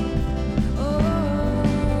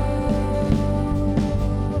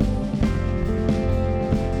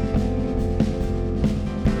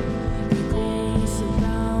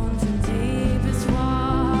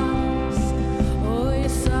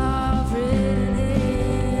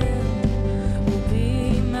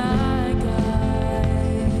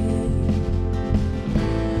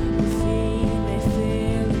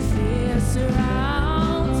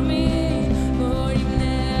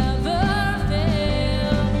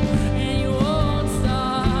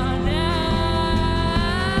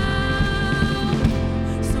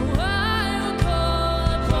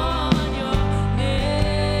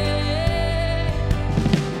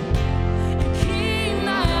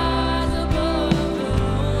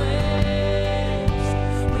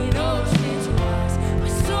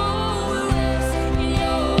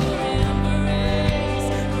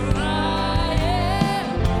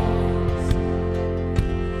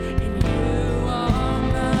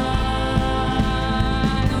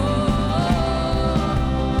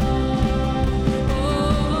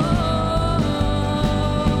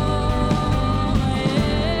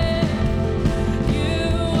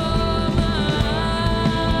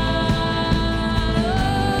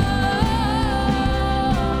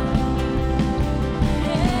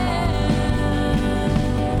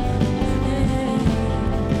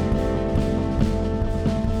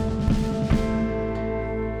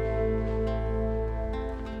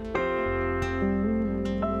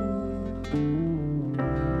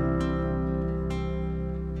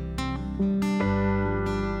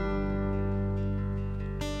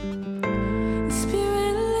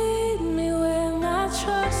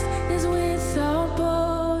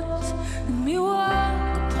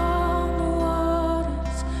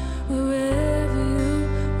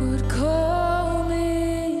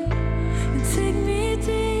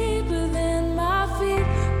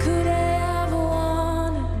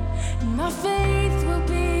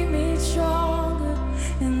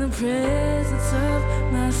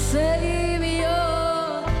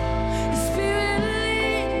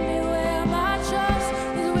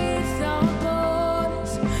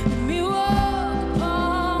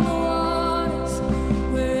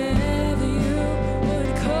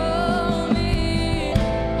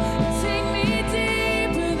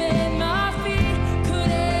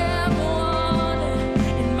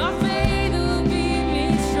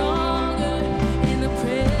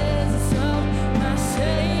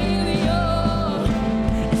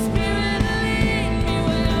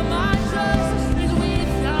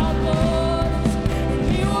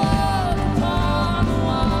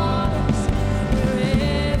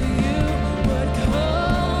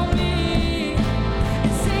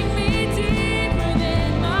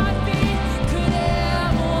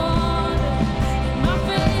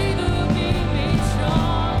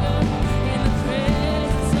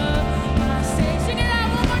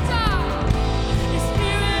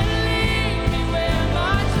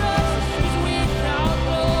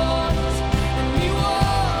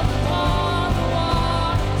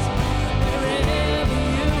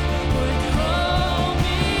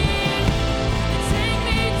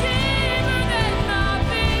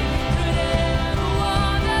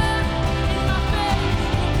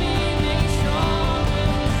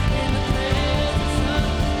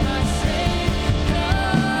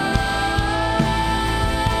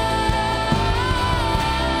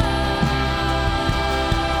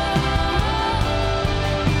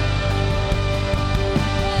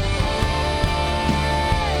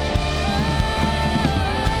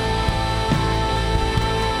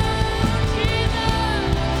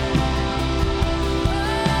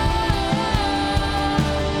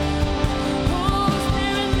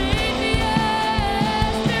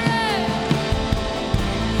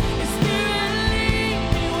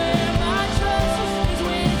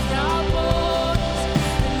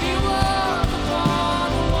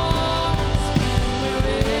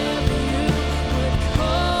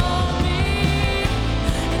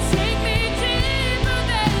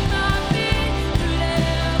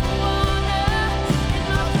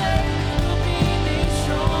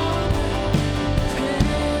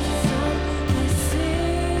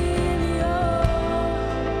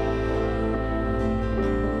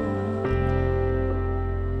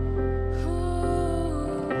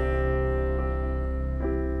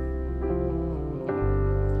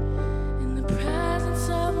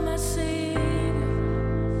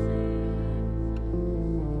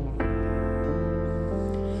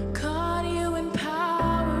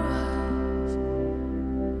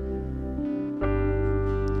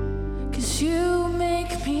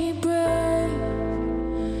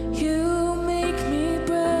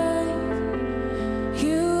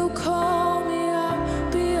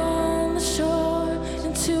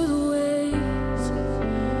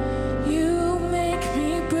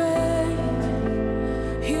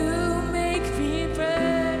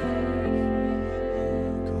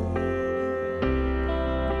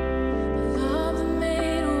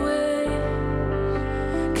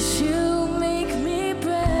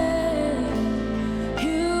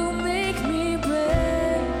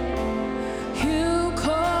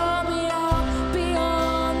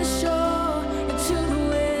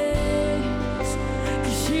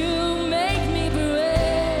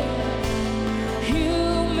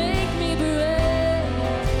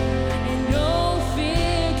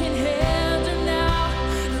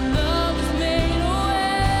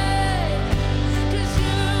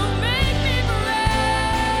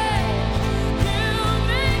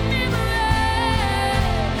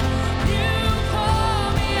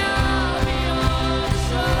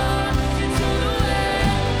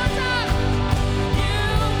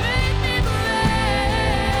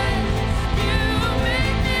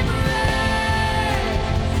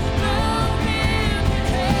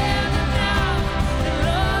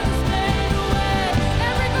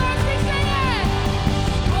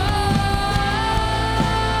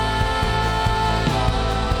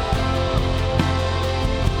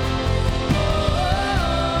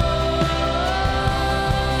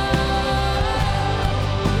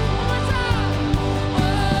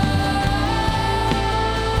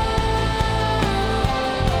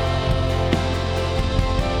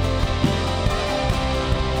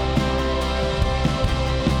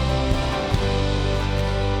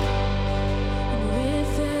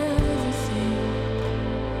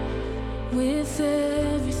 with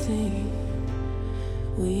everything.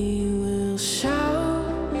 We will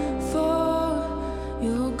shout for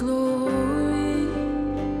your glory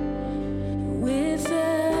with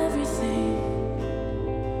everything,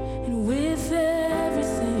 and with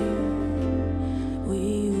everything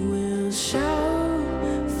we will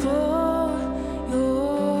shout for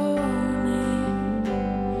your name,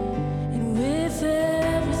 and with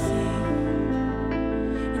everything,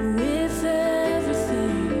 and with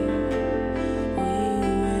everything we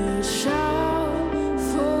will shout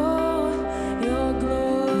for your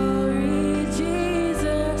glory,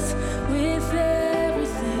 Jesus, with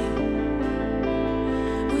everything,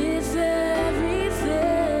 with everything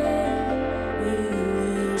we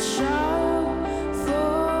will shout for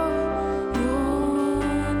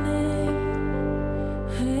your name.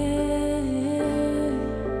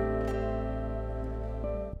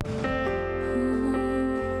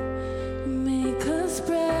 Make us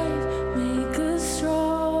brave, make us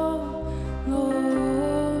strong, Lord.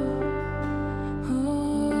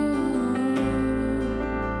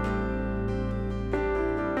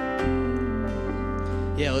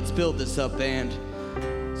 Yeah, let's build this up, band.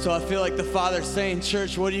 So I feel like the Father's saying,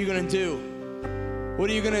 church, what are you gonna do? What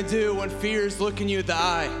are you gonna do when fear is looking you in the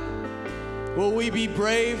eye? Will we be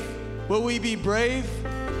brave? Will we be brave?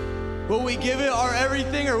 Will we give it our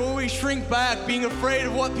everything, or will we shrink back, being afraid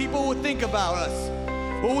of what people would think about us?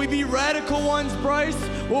 Will we be radical ones, Bryce?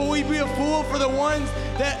 Will we be a fool for the ones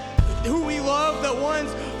who we love, the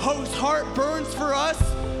ones whose heart burns for us?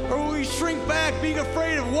 Or will we shrink back, being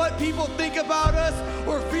afraid of what people think about us,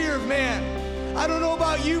 or fear of man? I don't know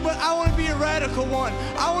about you, but I want to be a radical one.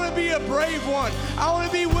 I want to be a brave one. I want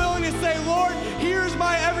to be willing to say, Lord, here's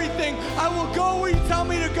my everything. I will go where you tell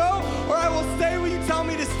me to go, or I will stay where you tell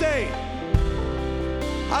me to stay.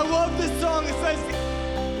 I love this song. It says,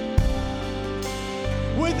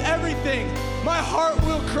 with everything, my heart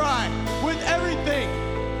will cry. With everything,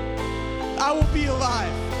 I will be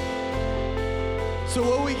alive. So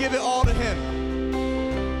will we give it all to him?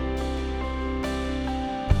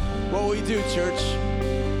 What will we do, church?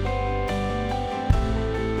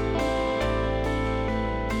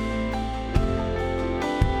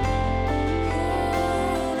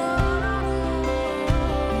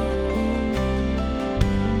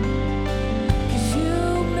 Cause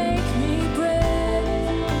you make me brave,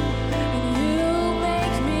 and you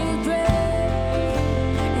make me brave,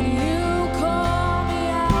 and you call me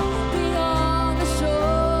out beyond the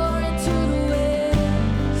shore into the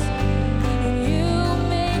waves, and you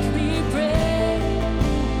make me brave.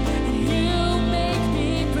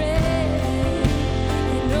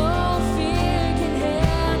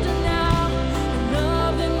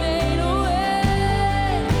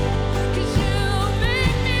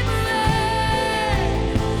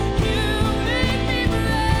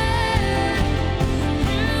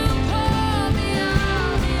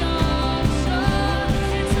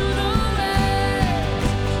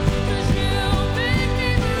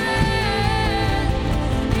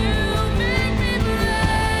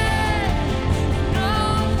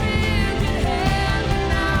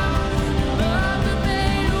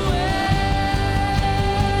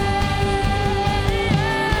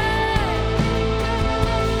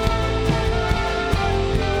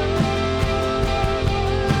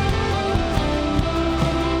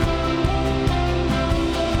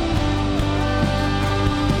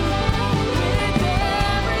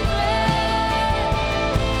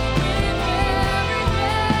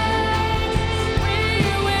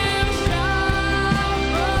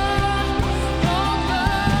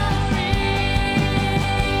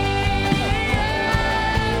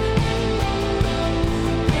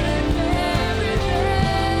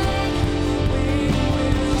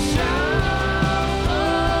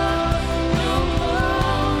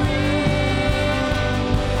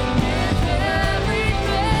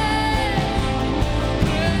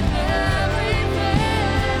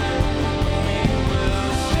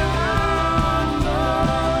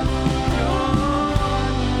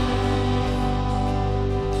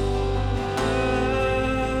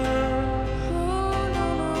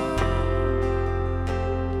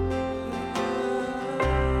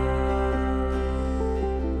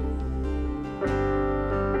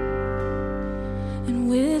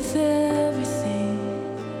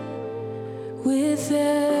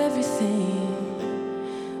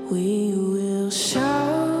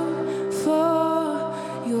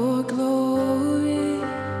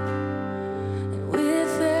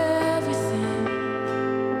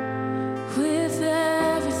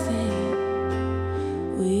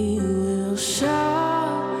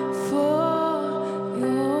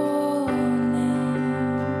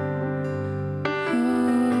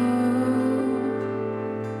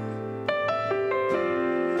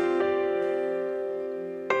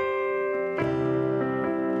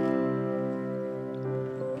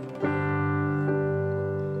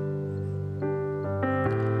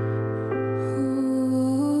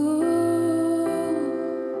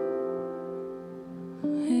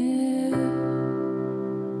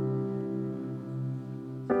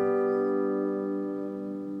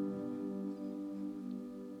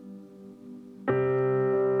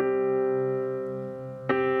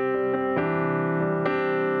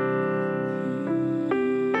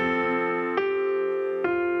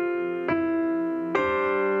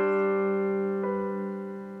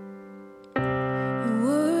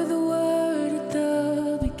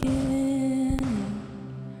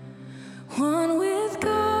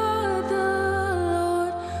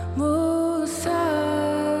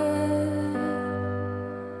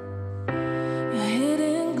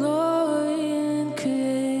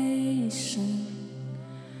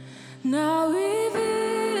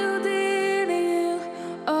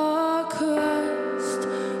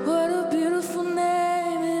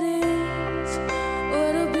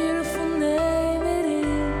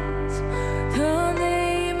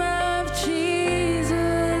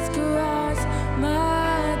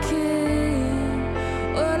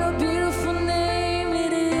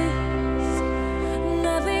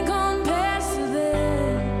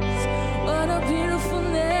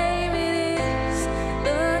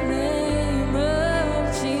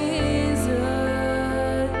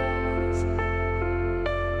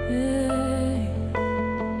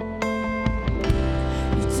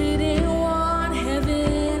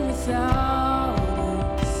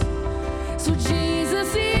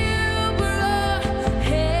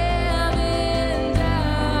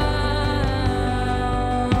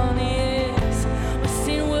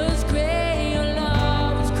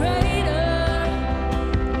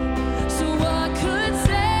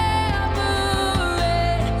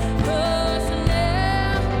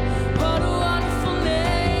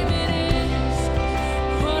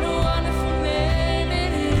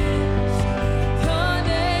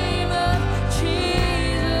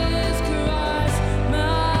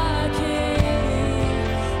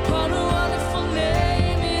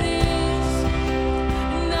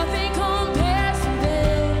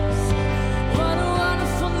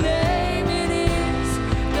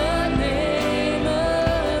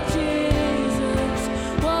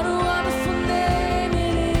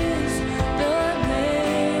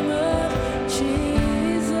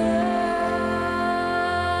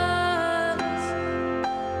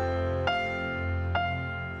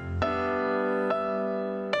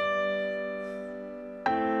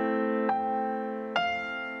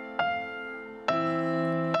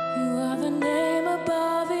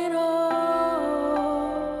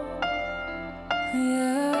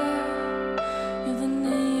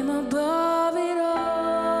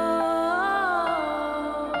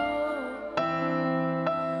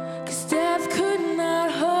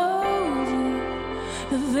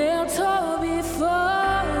 they'll tall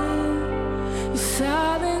before you. You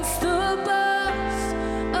silence the boast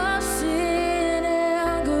of sin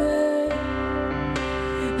and grave.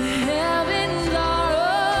 The heavens are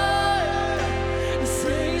open, the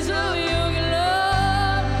praise of your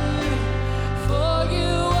glory. For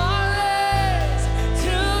you are raised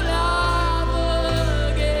to life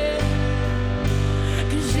again.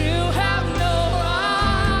 'Cause you have no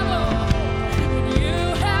rival, and you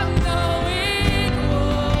have no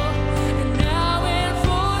equal, and now and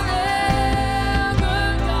forever,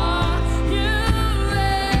 God.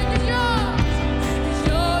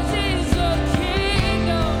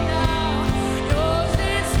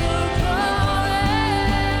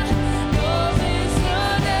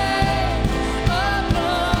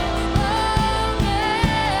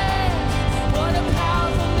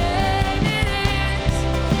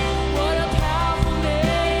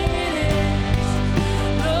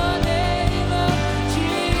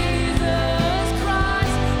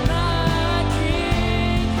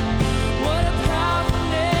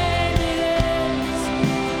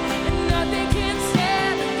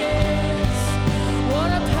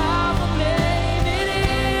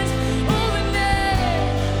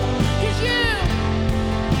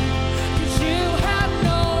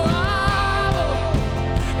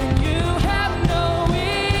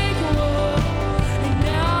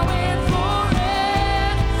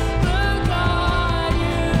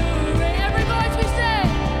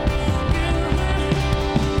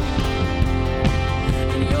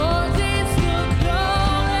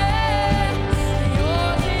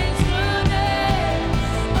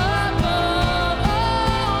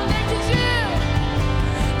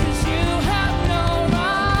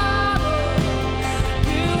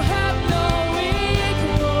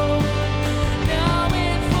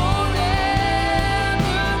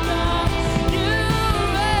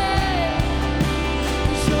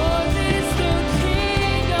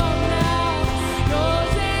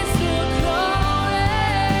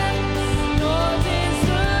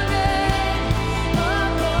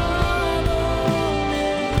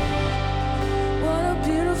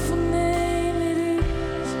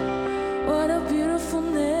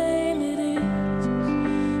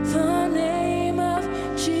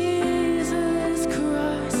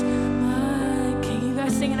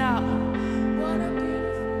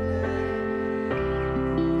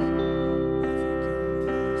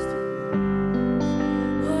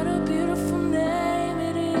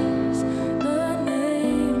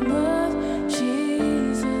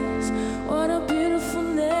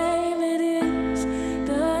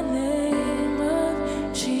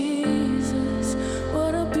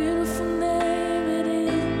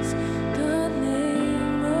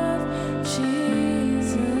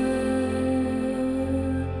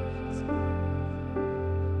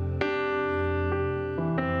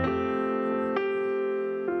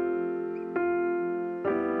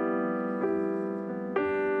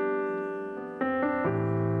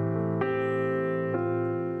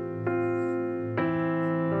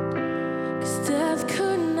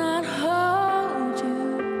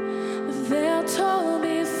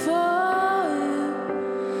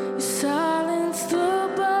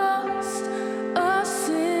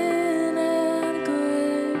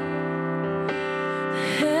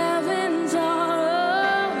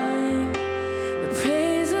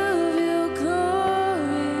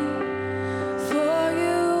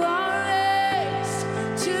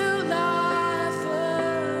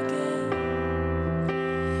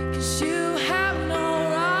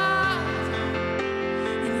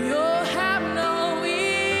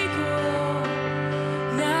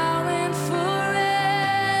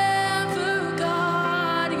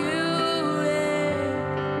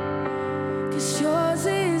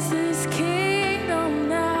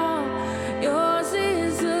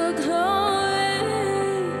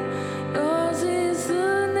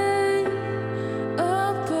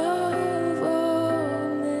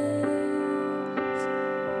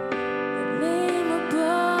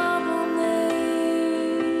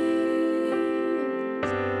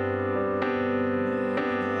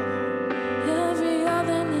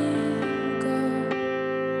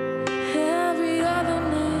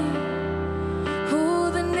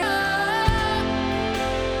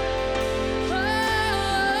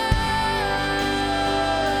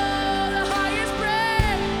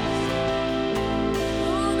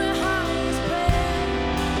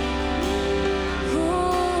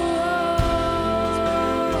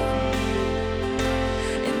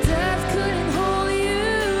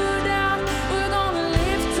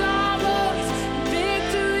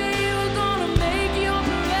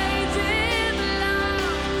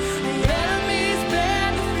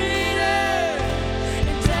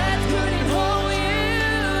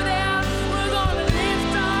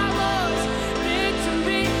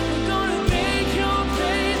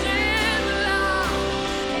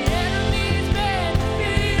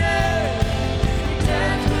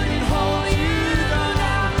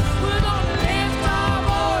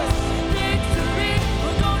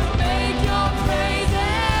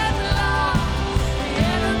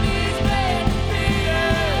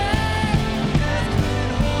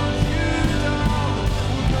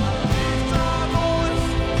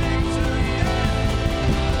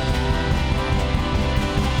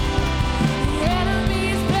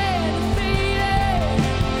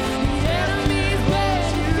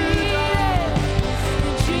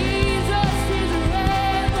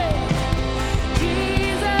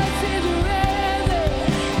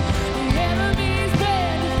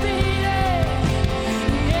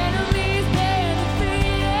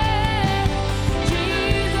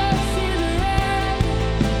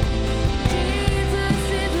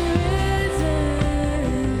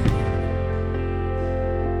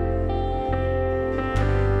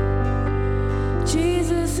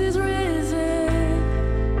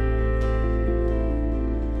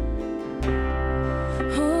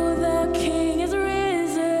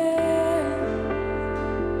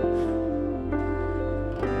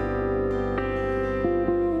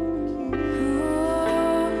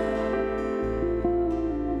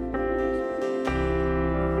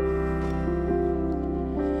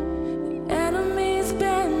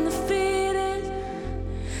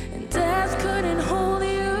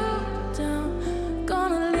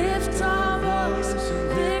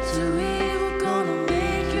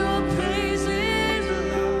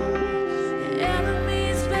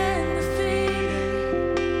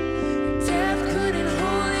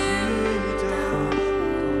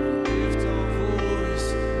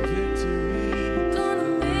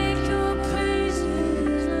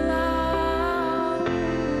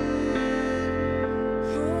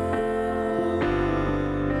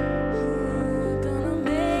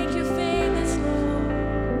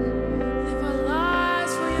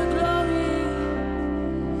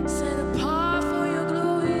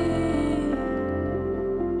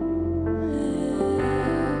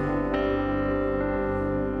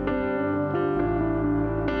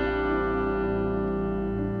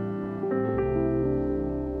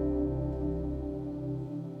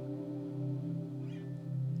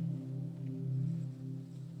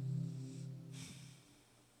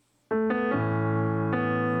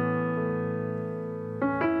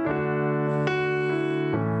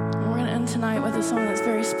 a song that's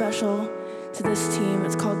very special to this team.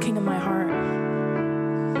 It's called King of My Heart.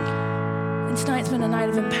 And tonight's been a night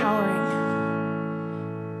of empowering,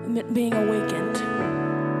 being awakened.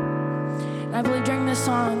 And I believe during this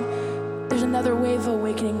song, there's another wave of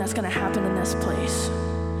awakening that's going to happen in this place.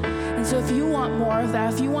 And so if you want more of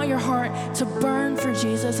that, if you want your heart to burn for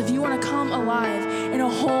Jesus, if you want to come alive in a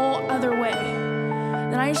whole other way,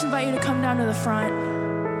 then I just invite you to come down to the front.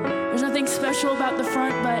 There's nothing special about the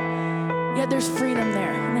front, but yet there's freedom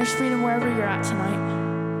there. And there's freedom wherever you're at tonight.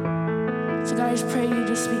 So God, I just pray you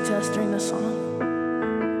just speak to us during this song.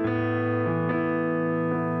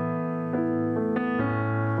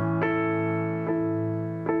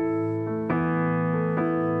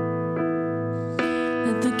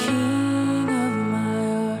 Let the King of my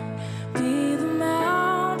heart be the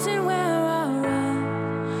mountain where I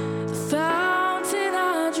run, the fountain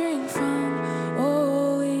I drink from.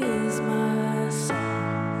 Oh, He is my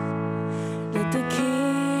song. Let the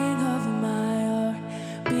King of my heart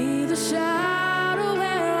be the shadow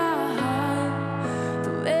where I hide,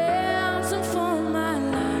 the ransom for my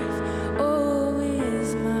life. Oh, He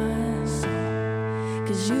is my song.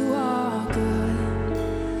 'Cause you are good,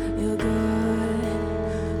 you're good.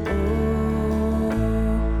 Oh,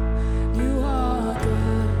 you are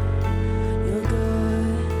good, you're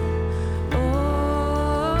good.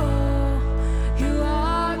 Oh, you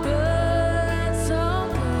are good, so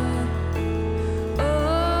good.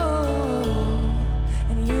 Oh,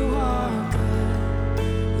 and you are good,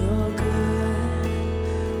 you're good.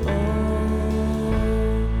 Oh,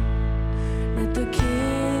 let the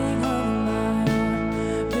King of my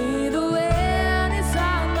heart be the wind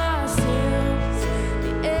inside my sails,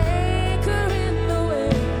 the anchor in the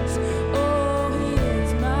waves. Oh, He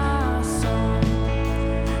is my song.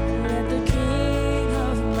 Let the King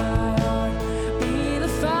of my heart be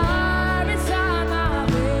the fire inside my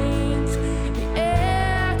veins, the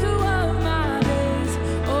echo of my days.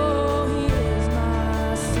 Oh, He is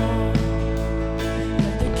my song.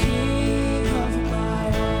 Let the King of my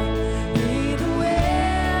heart be the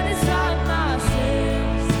wind inside my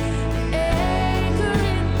sails, the anchor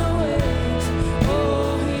in the waves.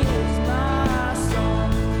 Oh, He is my song.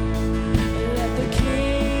 Let the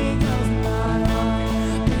King of my heart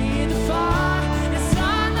be the fire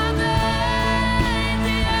inside my veins,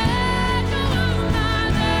 the echo of my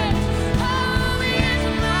days. Oh, He is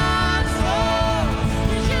my song.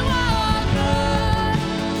 'Cause you are good,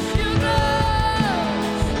 you're good.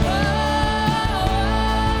 Oh,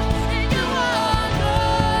 and you are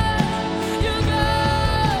good, you're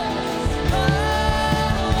good. Oh,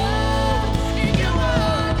 and you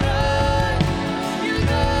are good, you're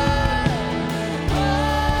good. Oh,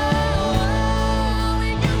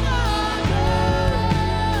 and you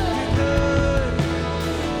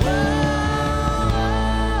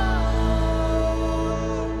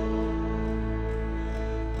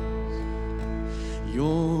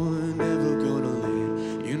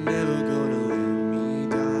You're never gonna let me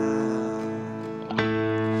down.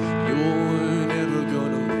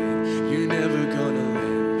 You're never gonna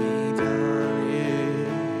let me down, yeah.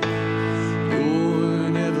 You're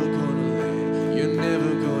never gonna let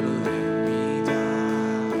me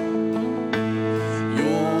down.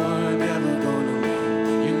 You're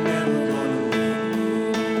never gonna let me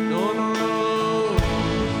no, no, no.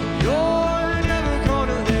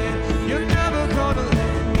 You're never gonna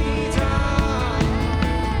let me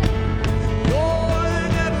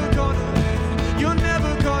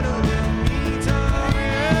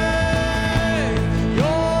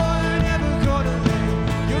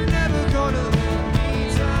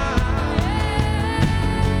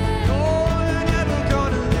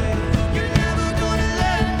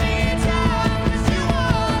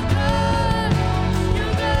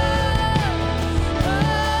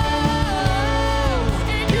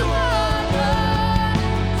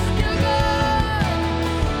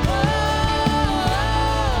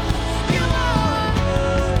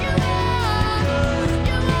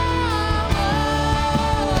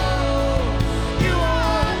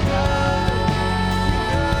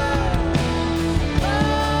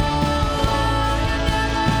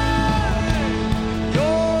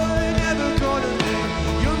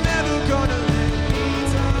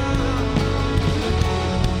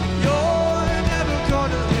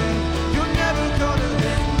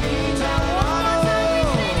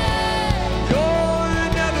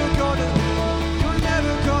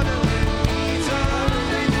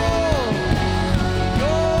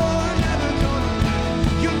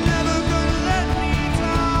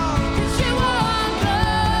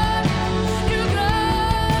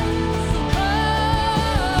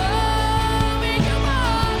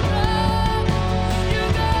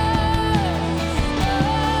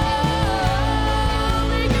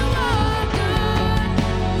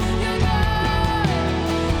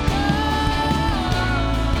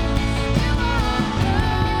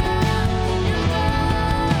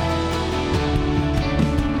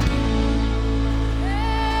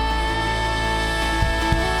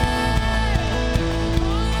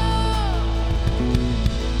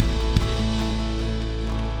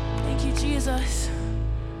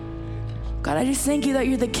I just thank you that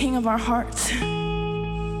you're the King of our hearts.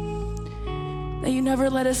 That you never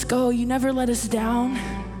let us go, you never let us down.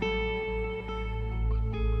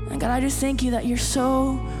 And God, I just thank you that you're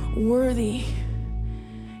so worthy.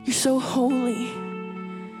 You're so holy.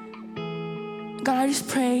 God, I just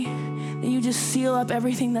pray that you just seal up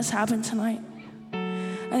everything that's happened tonight.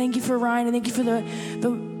 I thank you for Ryan. I thank you for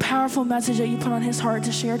the powerful message that you put on his heart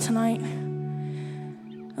to share tonight.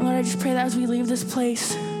 And Lord, I just pray that as we leave this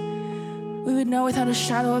place, we would know without a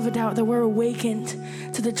shadow of a doubt that we're awakened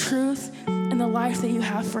to the truth and the life that you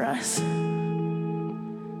have for us.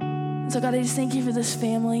 So God, I just thank you for this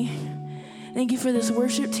family. Thank you for this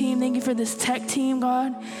worship team. Thank you for this tech team,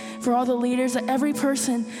 God, for all the leaders, every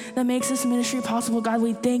person that makes this ministry possible. God,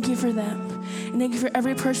 we thank you for them. And thank you for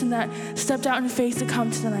every person that stepped out in faith to come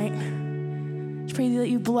tonight. Just pray that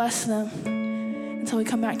you bless them until we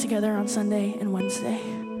come back together on Sunday and Wednesday.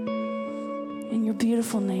 In your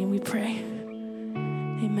beautiful name we pray.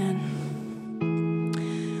 Amen.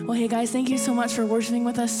 Well, hey guys, thank you so much for worshiping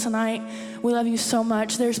with us tonight. We love you so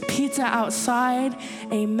much. There's pizza outside.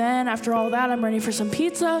 Amen. After all that, I'm ready for some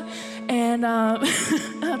pizza. And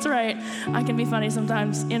that's right. I can be funny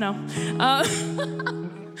sometimes, you know. But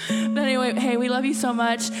anyway, hey, we love you so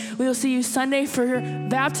much. We will see you Sunday for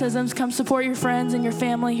baptisms. Come support your friends and your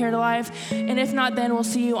family here to Life. And if not, then we'll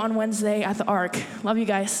see you on Wednesday at the Ark. Love you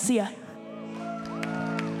guys. See ya.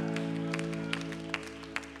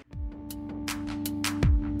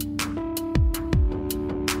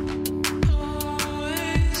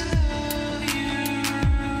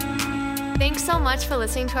 Thanks so much for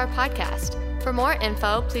listening to our podcast. For more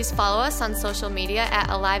info, please follow us on social media at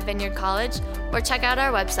Alive Vineyard College or check out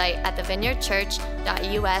our website at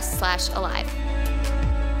thevineyardchurch.us/alive.